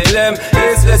 Jerusalem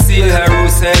is the seal,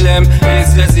 Jerusalem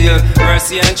is the seal.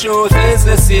 Mercy and truth is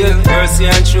the seal, mercy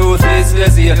and truth is the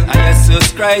seal.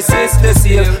 Jesus Christ is the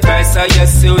seal, Christ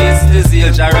Yesu is the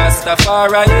seal.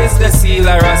 Rastafari is the seal,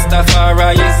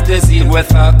 Rastafari is the seal.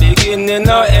 Without beginning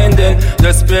or ending,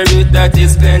 the spirit that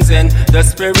is cleansing, the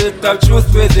spirit of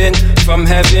truth within, from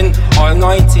heaven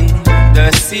anointing.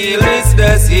 The seal is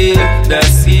the seal, the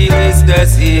seal the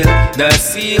seal. The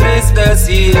seal is the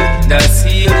seal. The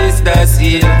seal is the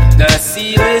seal. The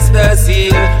seal is the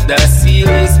seal. The seal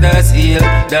is the seal.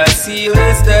 The seal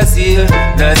is the seal.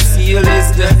 The seal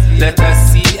is the. Let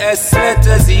us see S, let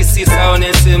us see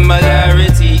sounding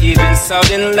similarity, even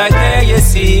sounding like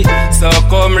ASC. So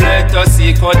come let us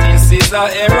see cutting Caesar,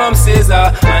 Aram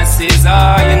Caesar, and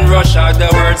Caesar in Russia. The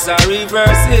words are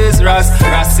reverses.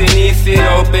 Ras in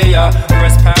Ethiopia.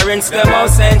 First parents, the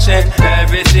most ancient.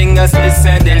 Everything as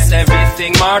descendants,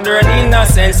 everything modern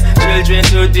innocence. Children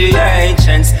to the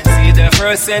ancients. See the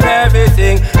first in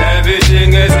everything.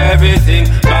 Everything is everything.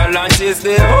 Balance is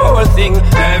the whole thing.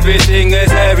 Everything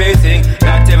is everything.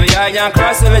 Not every iron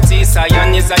cross every T.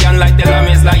 Zion is Zion like the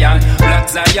lamb is lion. Black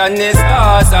Zion is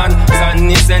Tarzan.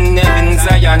 Sun is in heaven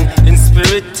Zion. In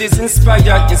spirit is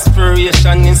inspired.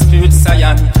 Inspiration in spirit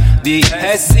Zion. The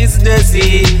S is the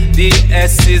Z, the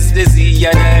S is the Z,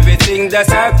 and everything that's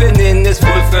happening is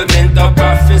fulfillment of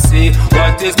prophecy.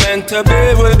 What is meant to be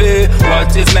will be,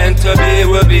 what is meant to be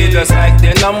will be. Just like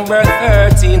the number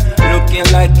 13, looking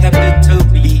like capital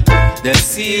B. The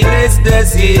seal is the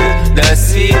seal, the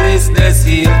seal is the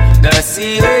seal, the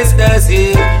seal is the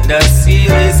seal, the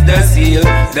seal is the seal,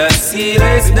 the seal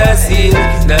is the seal,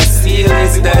 the seal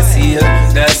is the seal,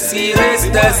 the seal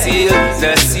is the seal,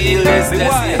 the seal is the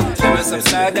seal. Just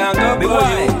upside down, go be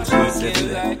wise,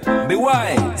 be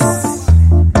wise.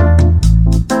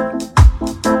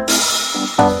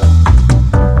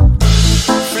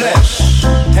 Flesh,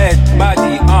 head,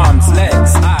 body, arms,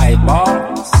 legs,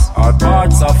 eyeballs. All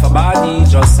parts of a body,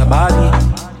 just a body.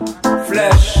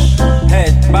 Flesh,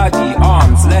 head, body,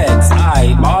 arms, legs,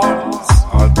 eyeballs.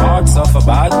 All parts of a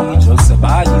body, just a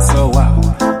body. So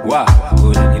wow,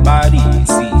 would anybody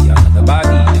see another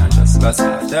body and just lust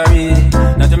after it?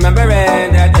 Not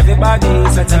remembering that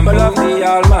everybody's a temple of the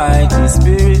Almighty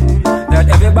Spirit. That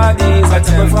everybody's a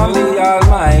temple from the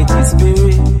Almighty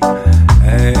Spirit.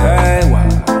 Hey,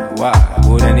 wow,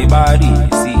 would anybody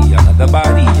see another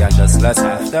body and just lust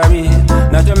after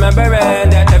it? Not remembering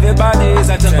that everybody's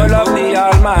a temple of the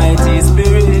Almighty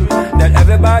Spirit. That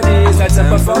everybody's a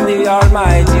temple from the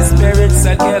Almighty Spirit.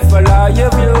 So careful how you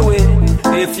view it.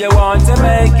 If you want to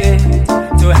make it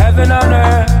to heaven on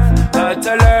earth, got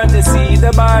to learn to see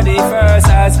the body first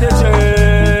as the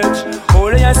church.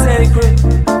 Holy and sacred,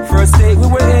 first state we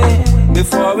were in,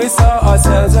 before we saw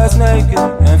ourselves as naked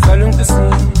and fell into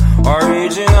sin.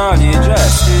 Originally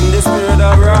dressed in the spirit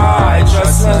of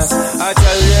righteousness. I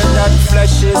tell you that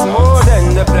flesh is more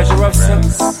than the pleasure of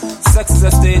sex. Sex is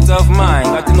a state of mind.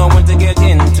 Got to know when to get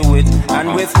into it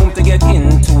and with whom to get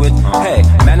into it. Hey,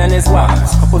 man and his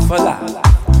wife, coupled for life.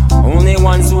 Only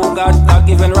ones who got a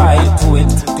given right to it,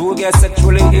 to get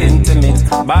sexually intimate,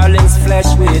 balance flesh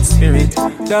with spirit.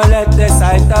 Don't let the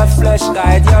sight of flesh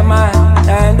guide your mind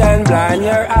and then blind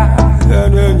your eye,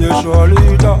 and then you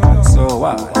surely die. So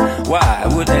why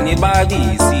would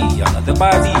anybody see another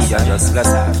body and just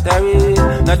lust after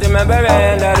it? Not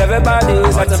remembering that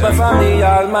everybody's a temple from the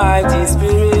Almighty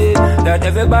Spirit. That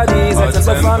everybody's a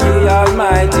temple from the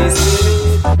Almighty Spirit.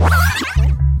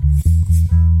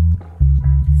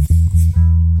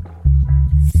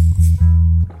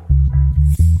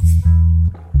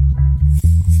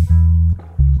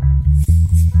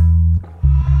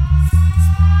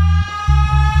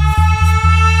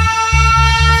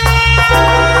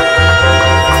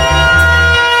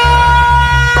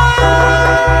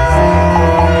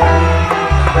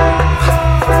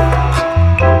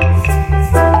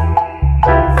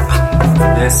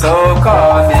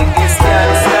 So-called biggest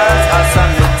gangsters are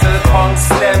some little punks.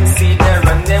 Them see them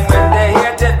running when they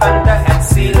hear the thunder and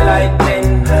see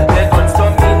lightning. Their guns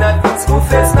don't mean nothing.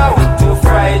 School-faced now we too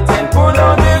frightened. Pull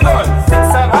on the gun, fix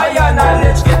some higher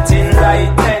knowledge, get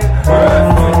enlightened.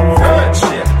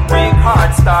 Earth-ship, weak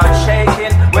hearts start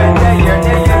shaking when they hear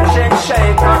the ancient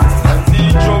shaker. And the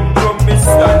drum is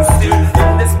stand still.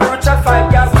 In the spiritual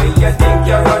fire where you think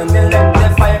you're running, let the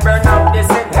fire burn out this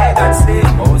in head and stay.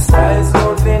 Most guys born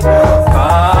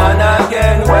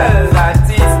again, well, that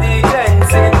is the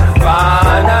cleansing.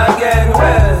 Born again,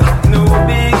 well, new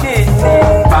beginning.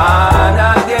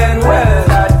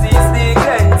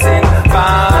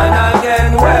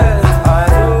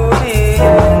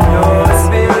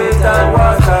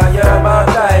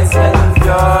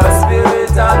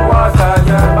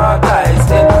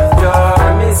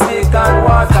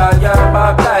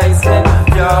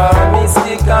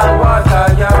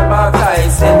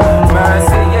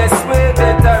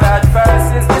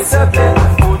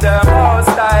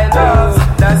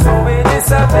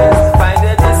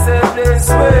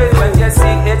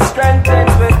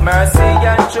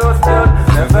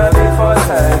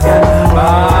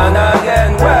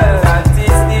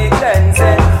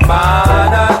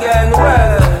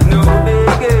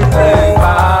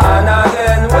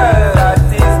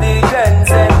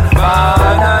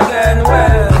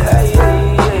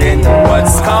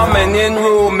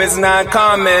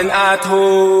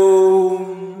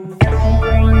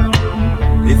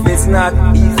 If it's not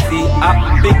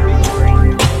Ethiopic,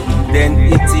 then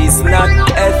it is not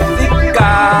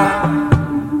ethical.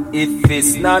 If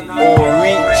it's not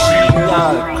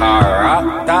original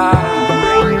character.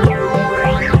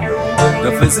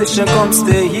 The physician comes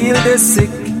to heal the sick,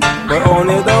 but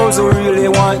only those who really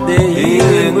want the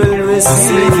healing will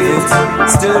receive it.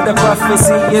 Still the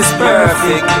prophecy is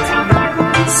perfect.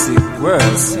 Sick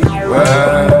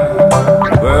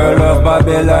world of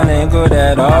Babylon ain't good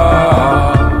at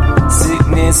all.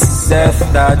 Sickness, death,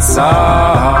 that's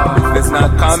all. If it's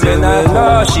not coming at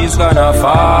all, she's gonna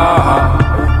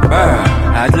fall.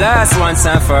 At last, once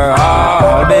and for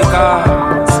all,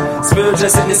 because spiritual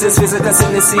sicknesses, physical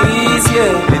sicknesses,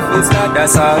 yeah. If it's not,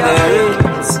 that's all there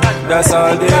is. That's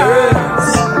all there is.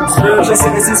 Spiritual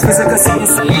sicknesses, physical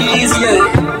sicknesses, yeah.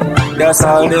 That's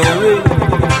all there is.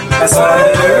 That's all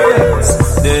there is.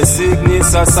 The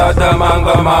sickness of Sodom and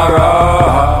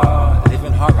Gomorrah.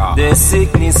 The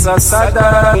sickness of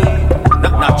Sodom,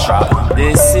 not natural.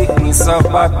 The sickness of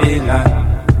Babylon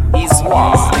is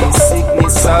war. The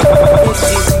sickness of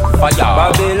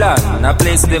Babylon, a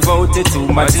place devoted to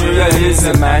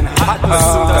materialism and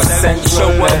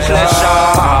sensual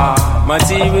pleasure.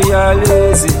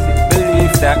 Materialism,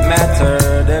 belief that matter.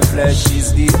 The flesh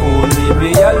is the only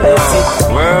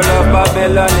reality. World of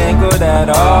Babylon ain't good at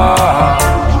all.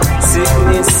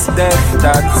 Sickness, death,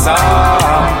 that's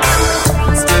all.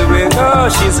 Still we know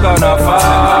she's gonna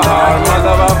fall.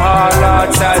 Mother of all Lord,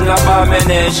 child of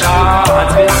abomination.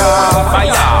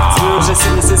 Fire. Spiritual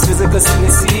sicknesses, physical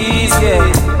sicknesses, yeah.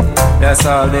 That's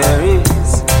all there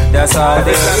is. That's all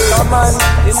there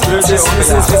is. Spiritual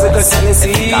sicknesses, physical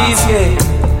sicknesses, yeah.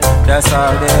 That's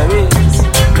all there is.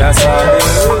 That's all there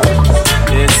is.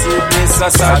 The sickness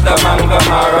of Sodom and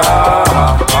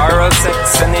Gomorrah. Oral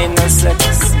sex and anal sex.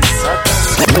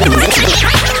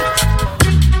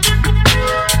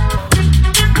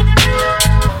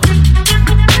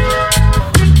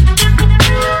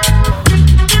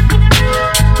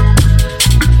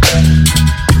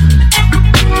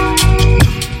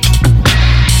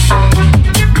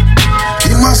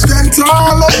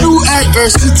 All of new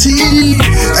adversity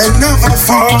and never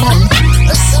fall.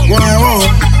 Whoa.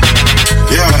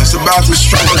 Yeah, it's about to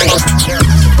struggle,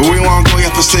 but we won't go, you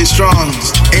have to stay strong.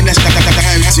 Ain't that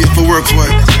time you have to work for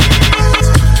it.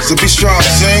 So be strong,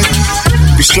 sing.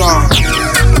 Be strong.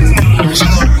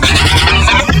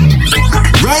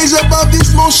 Rise above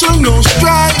this emotional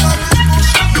strife.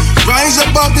 Rise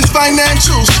above this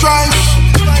financial strife.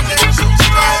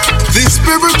 This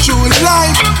spiritual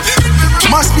life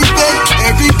must be there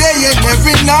every day and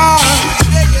every night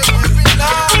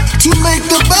to make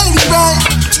the body right,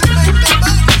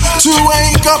 to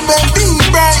wake up and be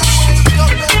bright,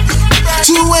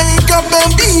 to wake up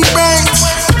and be bright.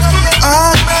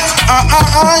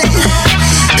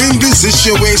 In this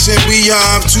situation we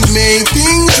have to make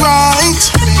things right,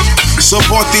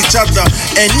 support each other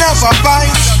and never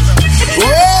fight.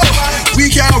 Whoa, we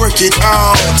can work it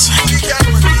out,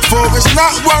 for it's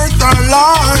not worth our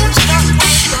lives.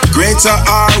 Greater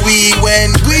are we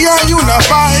when we are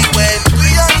unified,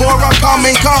 for a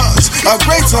common cause, a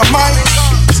greater might,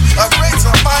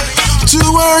 to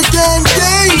work and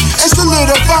gain and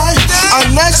solidify our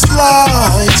next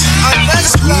life.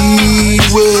 We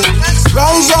will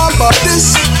rise above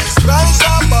this, rise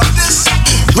above this,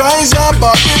 rise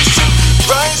above this,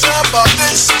 rise above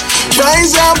this,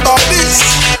 rise above this,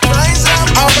 rise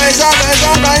above this,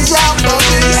 rise above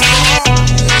this.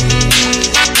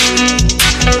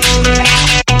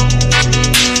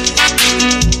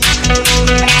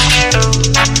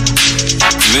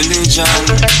 Religion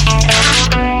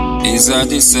is a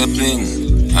discipline,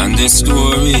 and the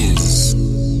stories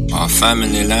are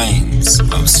family lines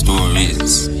of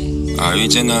stories.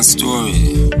 Original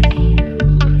story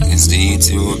is the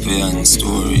Ethiopian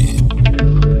story.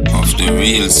 Of the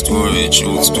real story,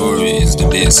 true story is the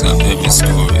base of every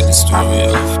story. The story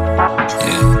of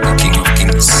the King of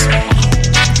Kings.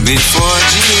 Before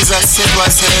Jesus it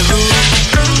was heaven.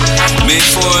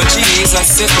 Before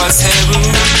Jesus it was heaven.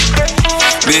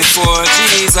 Before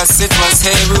Jesus it was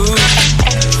heaven.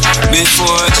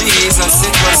 Before Jesus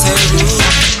it was heaven.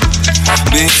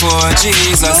 Before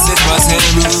Jesus it was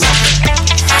heaven.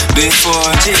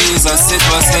 Before Jesus it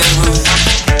was heaven.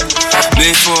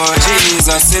 Before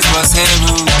Jesus it was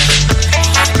heaven.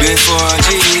 Before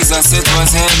Jesus it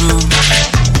was heaven.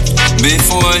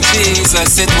 Before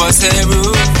Jesus it was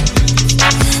heaven.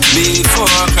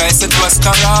 Before Christ it was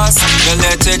Chorus. The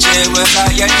letter J was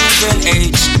I and even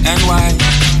H and Y.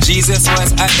 Jesus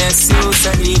was a Jesus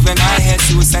and even I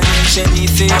Jesus. And ancient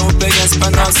Ethiopians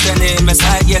pronounced the name as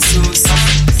I Jesus.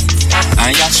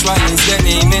 And Yahshua is the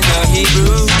name in the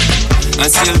Hebrew. And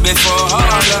still before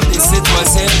all of this it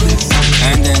was Hebrew.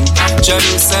 And then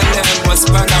Jerusalem was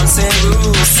pronounced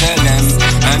Jerusalem.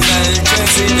 And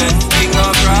Melchizedek, king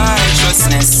of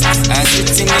righteousness, as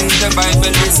written in the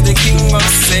Bible, is the king of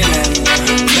Salem.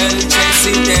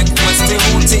 Melchizedek was the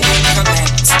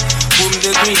Imänefese, whom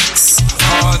the Greeks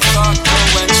all thought go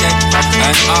and check.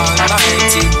 And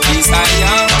Almighty is I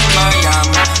am.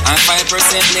 And 5%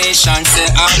 nation say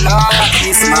Allah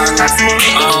is man.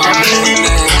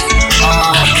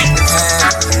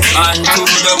 And to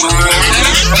the world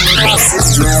cross is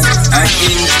dread. And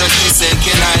in just a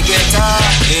second I get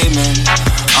amen.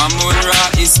 Amun-Ra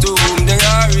is to whom they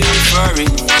are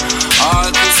referring. All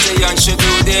Christians should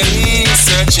do their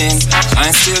researching,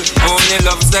 and still only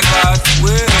loves the God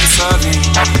we're serving.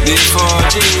 Before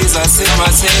Jesus it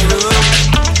was Heru.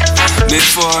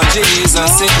 Before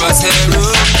Jesus it was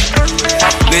Heru.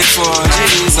 Before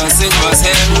Jesus it was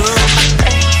Heru.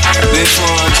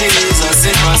 Before Jesus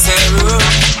it was Heru.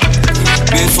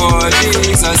 Before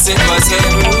Jesus it was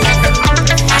Heru.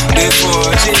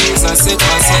 Before Jesus it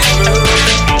was Heru.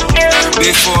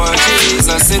 Before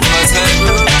Jesus it was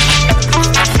Heru.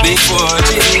 Before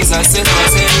Jesus it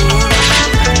was Heru.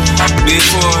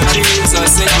 Before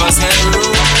Jesus it was Heru.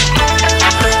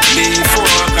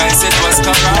 Before Christ it was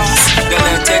Kush. The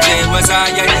letter J was I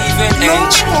and even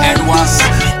H and was.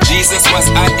 Jesus was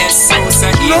Ites and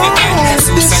even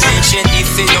Jesus. And ancient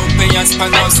Ethiopians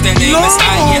pronounced the name as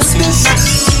Ites.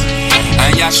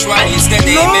 And Yahshua is the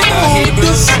name in the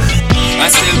Hebrew. And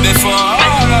still before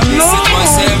all of this it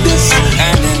was Hebrew.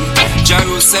 And then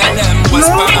Jerusalem was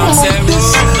pronounced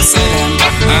Jerusalem.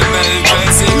 And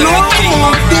Melchizedek, king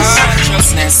of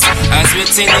righteousness, as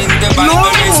written in the Bible,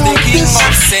 is the king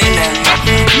of Salem.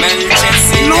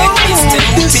 Melchizedek is the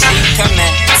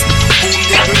Imänefese, whom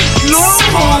the Greeks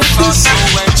all thought go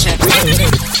and check.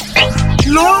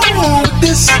 Lord,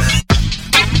 this.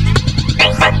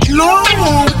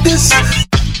 Lord, this.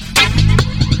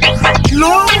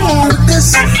 Lord,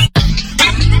 this.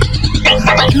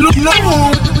 Lord, Lord,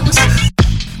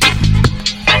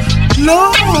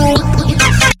 Lord,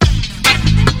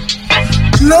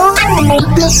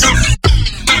 this.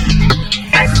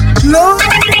 Lord,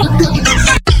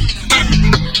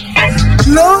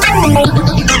 Lord,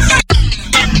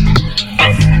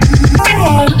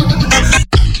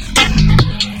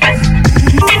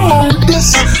 Lord, this.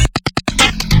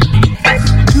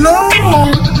 Lord,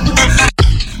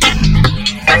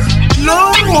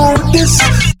 Lord, this.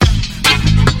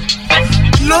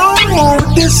 Lord,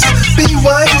 this. Be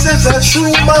wise as a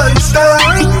true monster,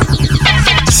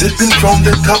 sipping from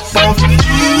the cup of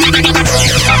tea.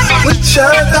 We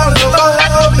chant down the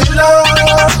Babylon.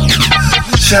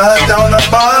 Chant down the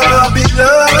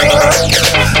Babylon.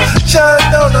 Chant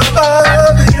down the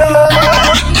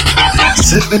Babylon.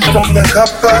 Sipping from the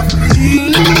cup of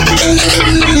tea.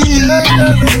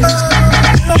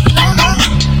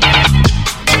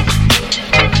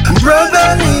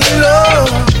 Brotherly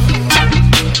love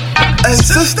and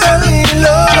sisterly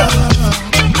love.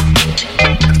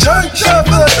 Church of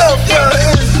Philadelphia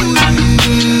is we.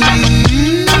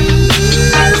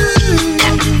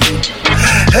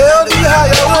 Hail the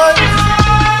higher one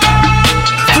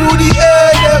through the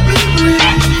air that we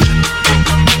breathe,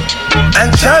 and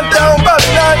chant down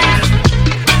Babylon.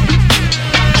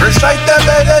 Recite the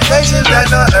meditations that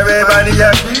not everybody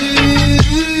agrees.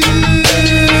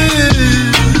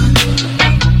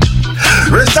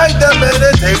 Recite the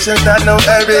meditations that know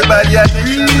everybody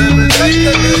agrees.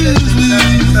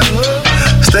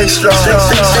 Stay strong.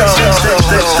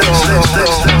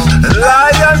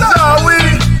 Lions are we,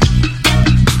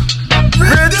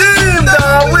 redeemed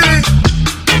are we.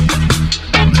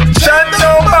 Chant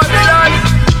down Babylon,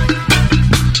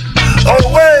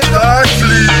 awake or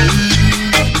sleep.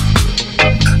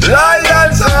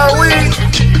 Lions are we,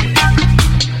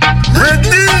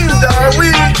 redeemed are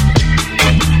we.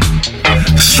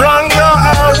 Stronger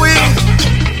are we,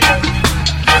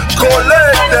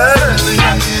 collectively.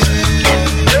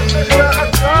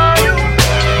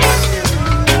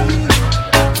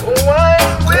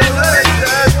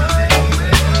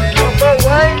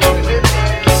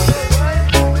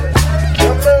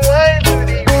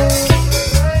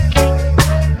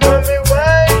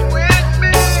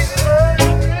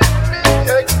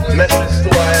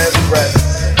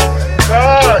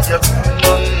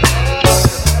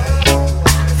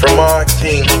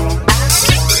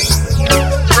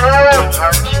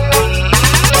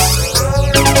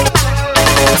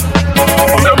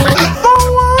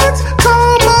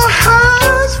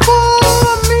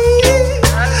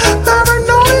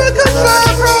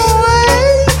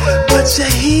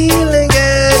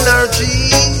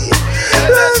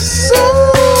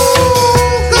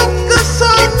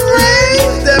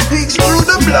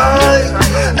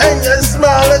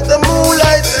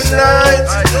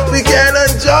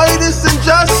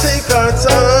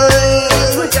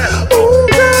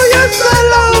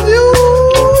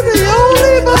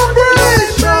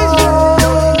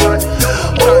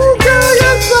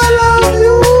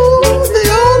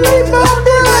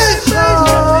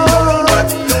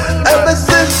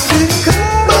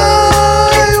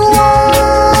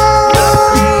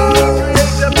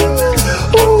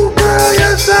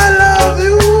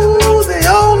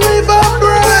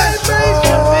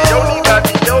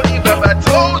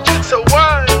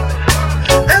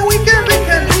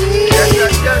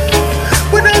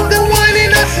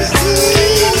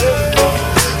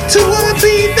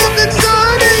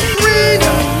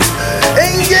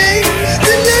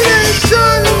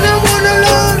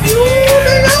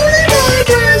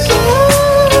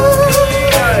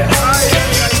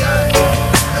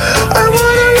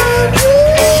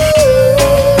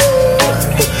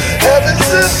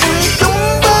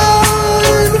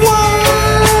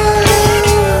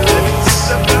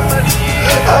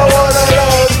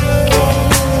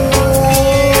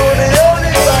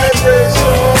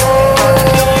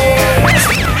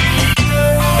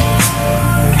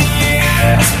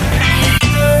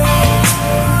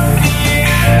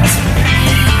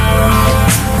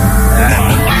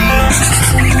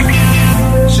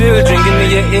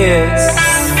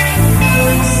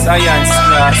 science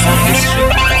class and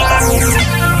history class.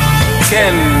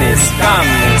 Chemist,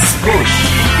 calmness, Kush.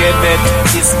 Gebet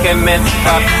is Kemet,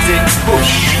 Coptic,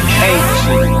 Kush.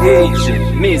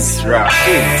 Agent, Misra,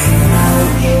 Ites.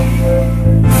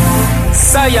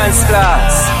 Science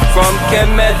class. From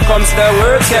Kemet comes the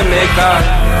word chemical.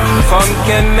 From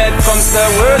Kemet comes the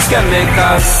word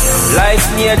chemical. Life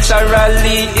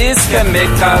naturally is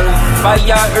chemical.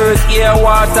 Fire, earth, air,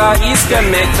 water is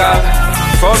chemical.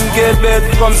 From Gebet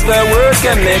comes the word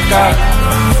chemical.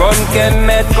 From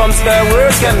Kemet comes the word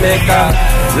chemical.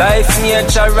 Life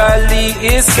naturally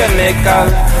is chemical.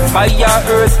 Fire,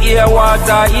 earth, air,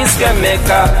 water is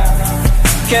chemical.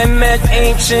 Kemet,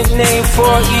 ancient name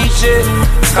for Egypt.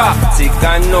 Coptic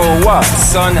and Noah,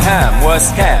 son Ham was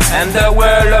Ham, and the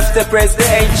world of the praise the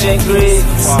ancient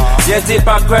Greeks. Yet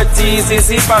Hippocrates is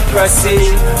hypocrisy,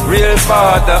 real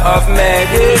father of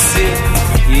medicine.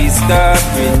 He's the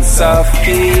Prince of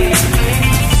Peace,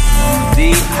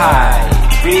 the high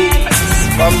priest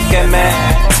from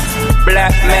Kemet.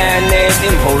 Black man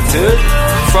named Imhotep.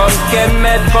 From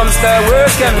Kemet comes the word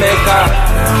chemical.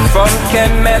 From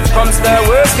Kemet comes the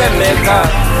word chemical.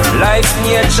 Life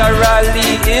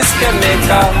naturally is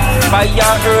chemical.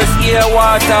 Fire, earth, air,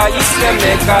 water is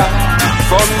chemical.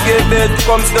 From Gebet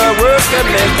comes the word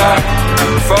chemical.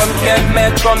 From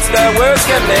Kemet comes the word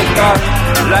chemical.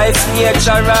 Life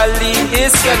naturally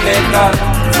is chemical.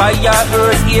 Fire,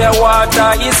 earth, air,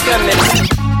 water is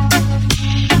chemical.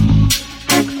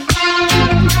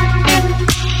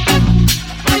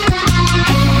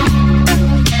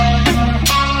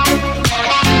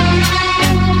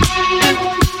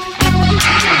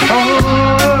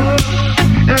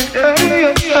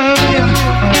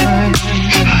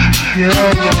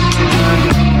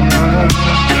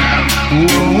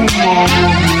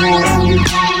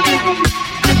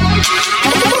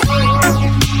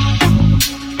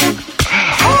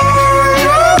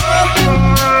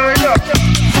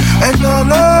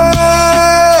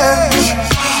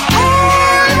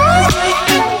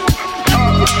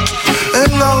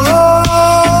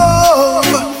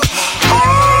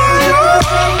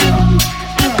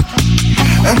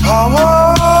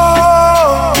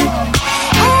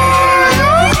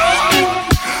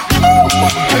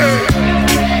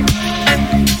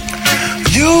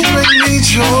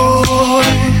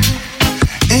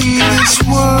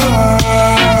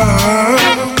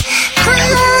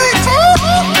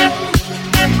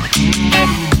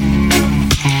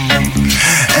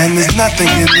 Nothing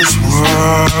in this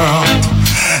world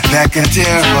that can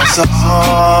tear us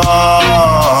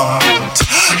apart.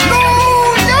 No,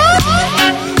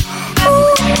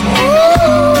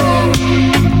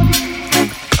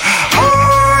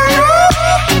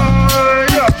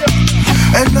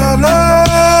 and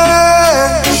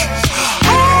knowledge,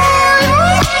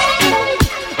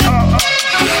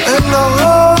 and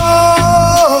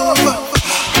love,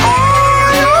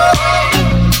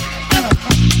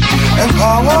 and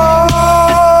power.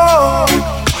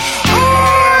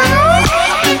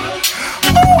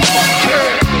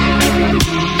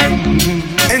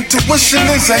 Intuition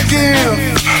is a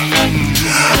gift.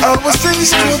 Our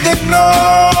sins could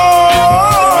ignore.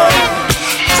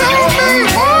 Tell me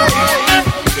why.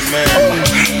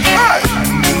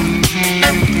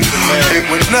 It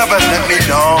would never let me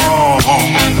down.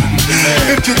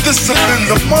 If you discipline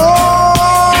the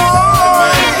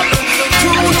mind, 2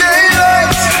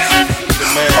 daylights.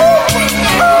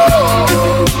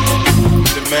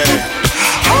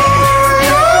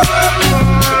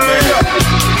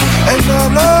 And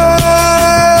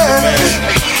knowledge,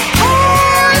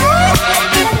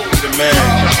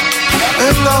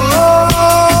 and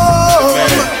love,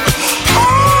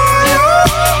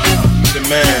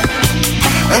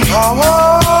 and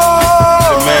power.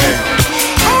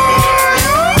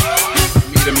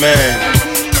 Be the man.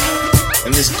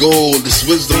 And this gold, this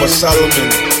wisdom of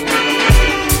Solomon.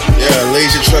 Yeah,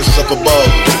 lays your treasures up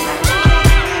above.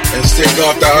 And stick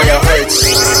off the higher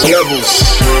heights, levels.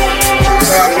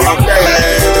 Try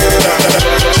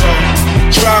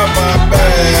my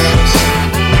best.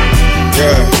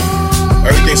 Yeah,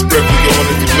 everything's perfect when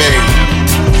it be made.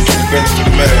 Depends to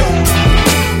the man.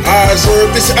 Eyes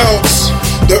herb this ounce,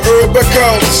 the herb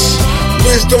accounts.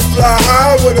 Wisdom fly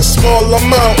high with a small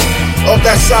amount of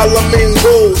that Solomon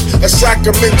gold, a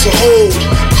sacrament to hold.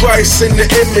 Christ in the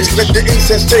image, let the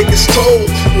incense take its toll.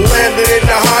 Landing in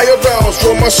the higher realms,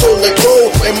 draw my soul let go,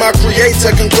 and my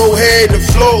creator can go ahead and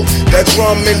flow. That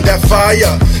drum and that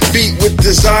fire, beat with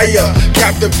desire,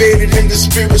 captivated in the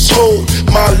spirit's hold.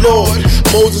 My Lord,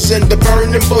 Moses in the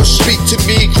burning bush, speak to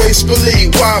me gracefully.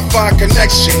 Wi-Fi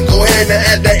connection, go ahead and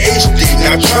add that HD.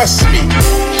 Now trust me,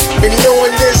 been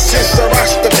knowing this since I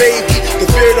watched the baby. The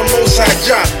fear of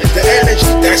Taja is the energy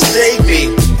that saved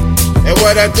me. And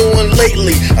what I'm doing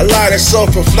lately, a lot of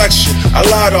self-reflection, a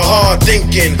lot of hard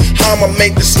thinking. How I'ma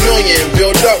make this million,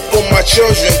 build up for my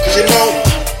children. Cause you know,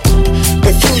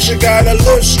 the future gotta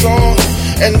live strong,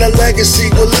 and the legacy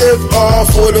will live on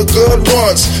for the good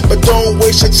ones. But don't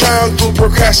waste your time through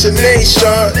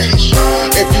procrastination.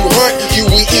 If you hunt, you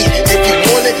will eat. If you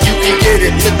want it, you can get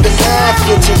it. Let the mind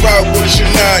filter out what you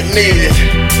not needed.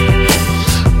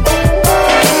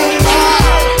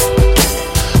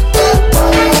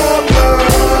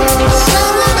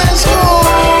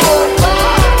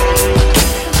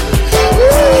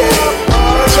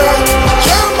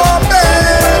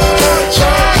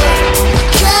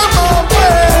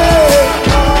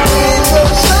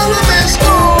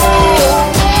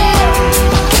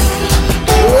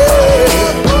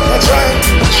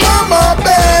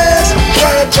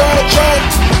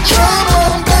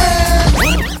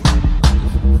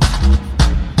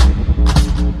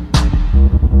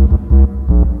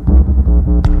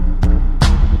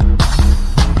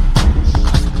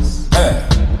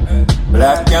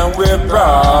 Black and we're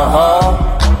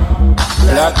proud.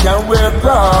 Black and we're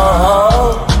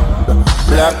proud.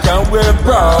 Black and we're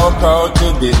proud, proud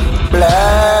to be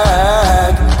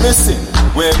black. Listen,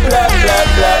 we're black, black,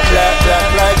 black, black, black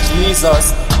like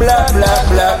Jesus. Black, black,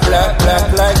 black, black,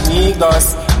 black like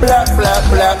niggas. Black, black,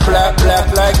 black, black,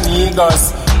 black like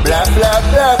niggas. Black, black,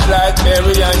 black like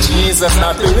Mary and Jesus.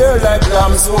 Not the hair like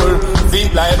lamb's wool,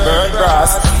 feet like burnt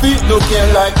grass, feet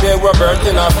looking like they were burnt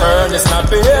in a furnace. Not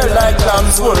the hair like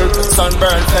lamb's wool,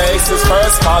 sunburned faces.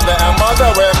 First father and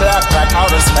mother were black like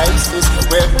outer spaces.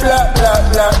 We're black, black,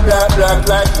 black, black, black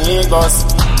like niggas.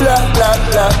 Black, black,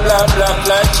 black, black, black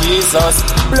like Jesus.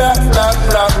 Black, black,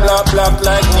 black, black, black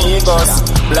like niggas.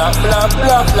 Black, black,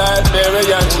 black like Mary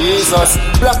and Jesus.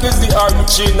 Black is the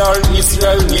original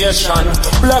Israel nation.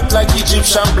 Black like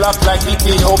Egyptian, black like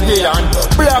Ethiopian.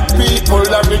 Black people,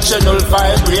 original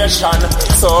vibration.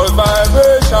 Soul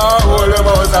vibration, all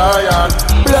about Zion.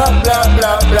 Black, black,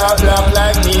 black, black, black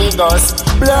like niggas.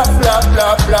 Black, black,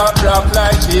 black, black, black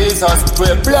like Jesus.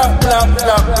 We're black, black,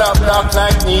 black, black, black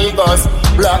like niggas.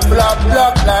 Black, black,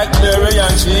 black like Mary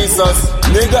and Jesus.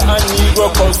 Nigga and Negro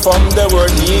comes from the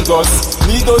word Negos.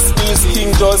 Negos means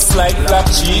king just like black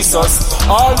Jesus.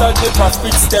 All of the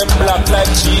prophets them black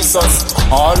like Jesus.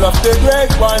 All of the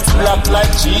great ones black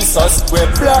like Jesus.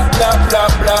 We're black, black,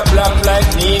 black, black, black like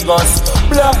Negos.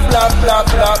 Black, black, black,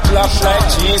 black, black like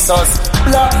Jesus.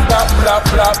 Black, black, black,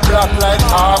 black, black like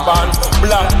Carbon.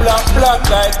 Black, black, black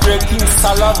like great King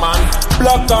Solomon.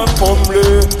 Black and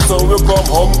comely, so we come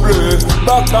humble.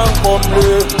 Black and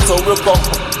comely, so we come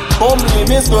comely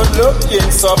means good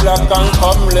looking, so black and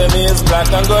comely means black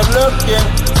and good looking.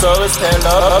 So we stand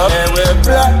up and we're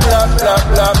black, black, black,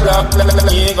 black, black, black, black,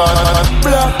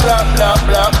 black, black, black,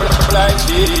 black, black, like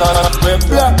Jesus. We're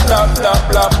black, black, black,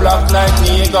 black, black, like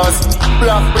niggas.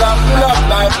 Black, black, black,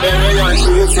 like Mary and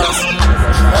Jesus.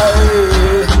 Hey,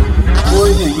 oh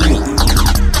yeah,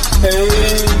 hey,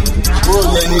 oh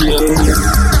yeah,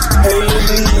 hey,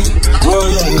 oh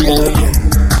yeah,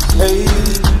 hey.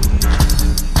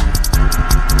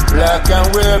 Black and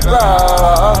we're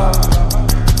proud.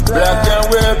 Black and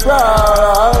we're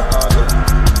proud.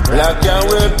 Black and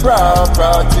we're proud,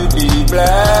 proud to be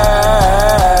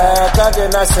black.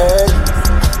 Again I say,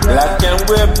 black and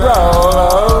we're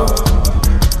proud.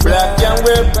 Black and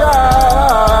we're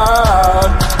proud.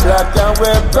 Black and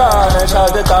we're proud, and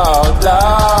shout it out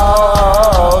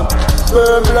loud.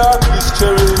 We're black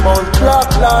history, Mount Black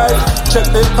life. Check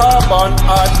the carbon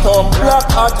atom, black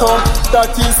atom.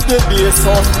 That is the base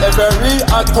of every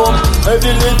atom.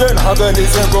 Every living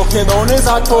organism broken on his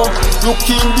atom. Look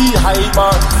in the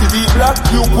hyper, see the black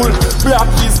pupil.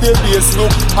 Black is the base,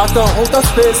 look at the outer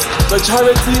space.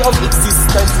 Majority of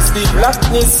existence is the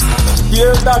blackness.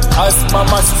 Hear that as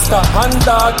mama, sister and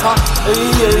daughter. Hey,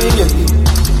 hey, hey.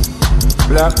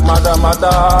 Black mother,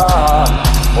 mother.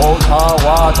 Out of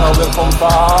water we come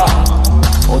from.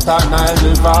 Out of Nile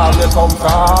River we come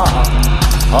from.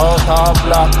 Out of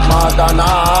Black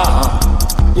Madonna.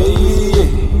 Yeah, yeah,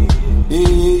 yeah,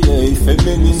 yeah.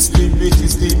 Feminine spirit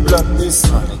is the blackness.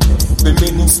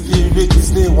 Feminine spirit is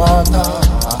the water.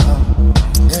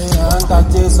 Yeah, and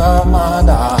that is our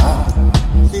mother.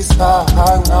 Sister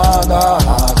and daughter.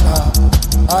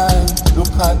 I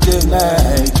look at the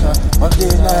nature of the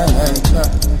nature.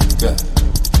 Yeah.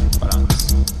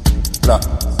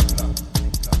 Black.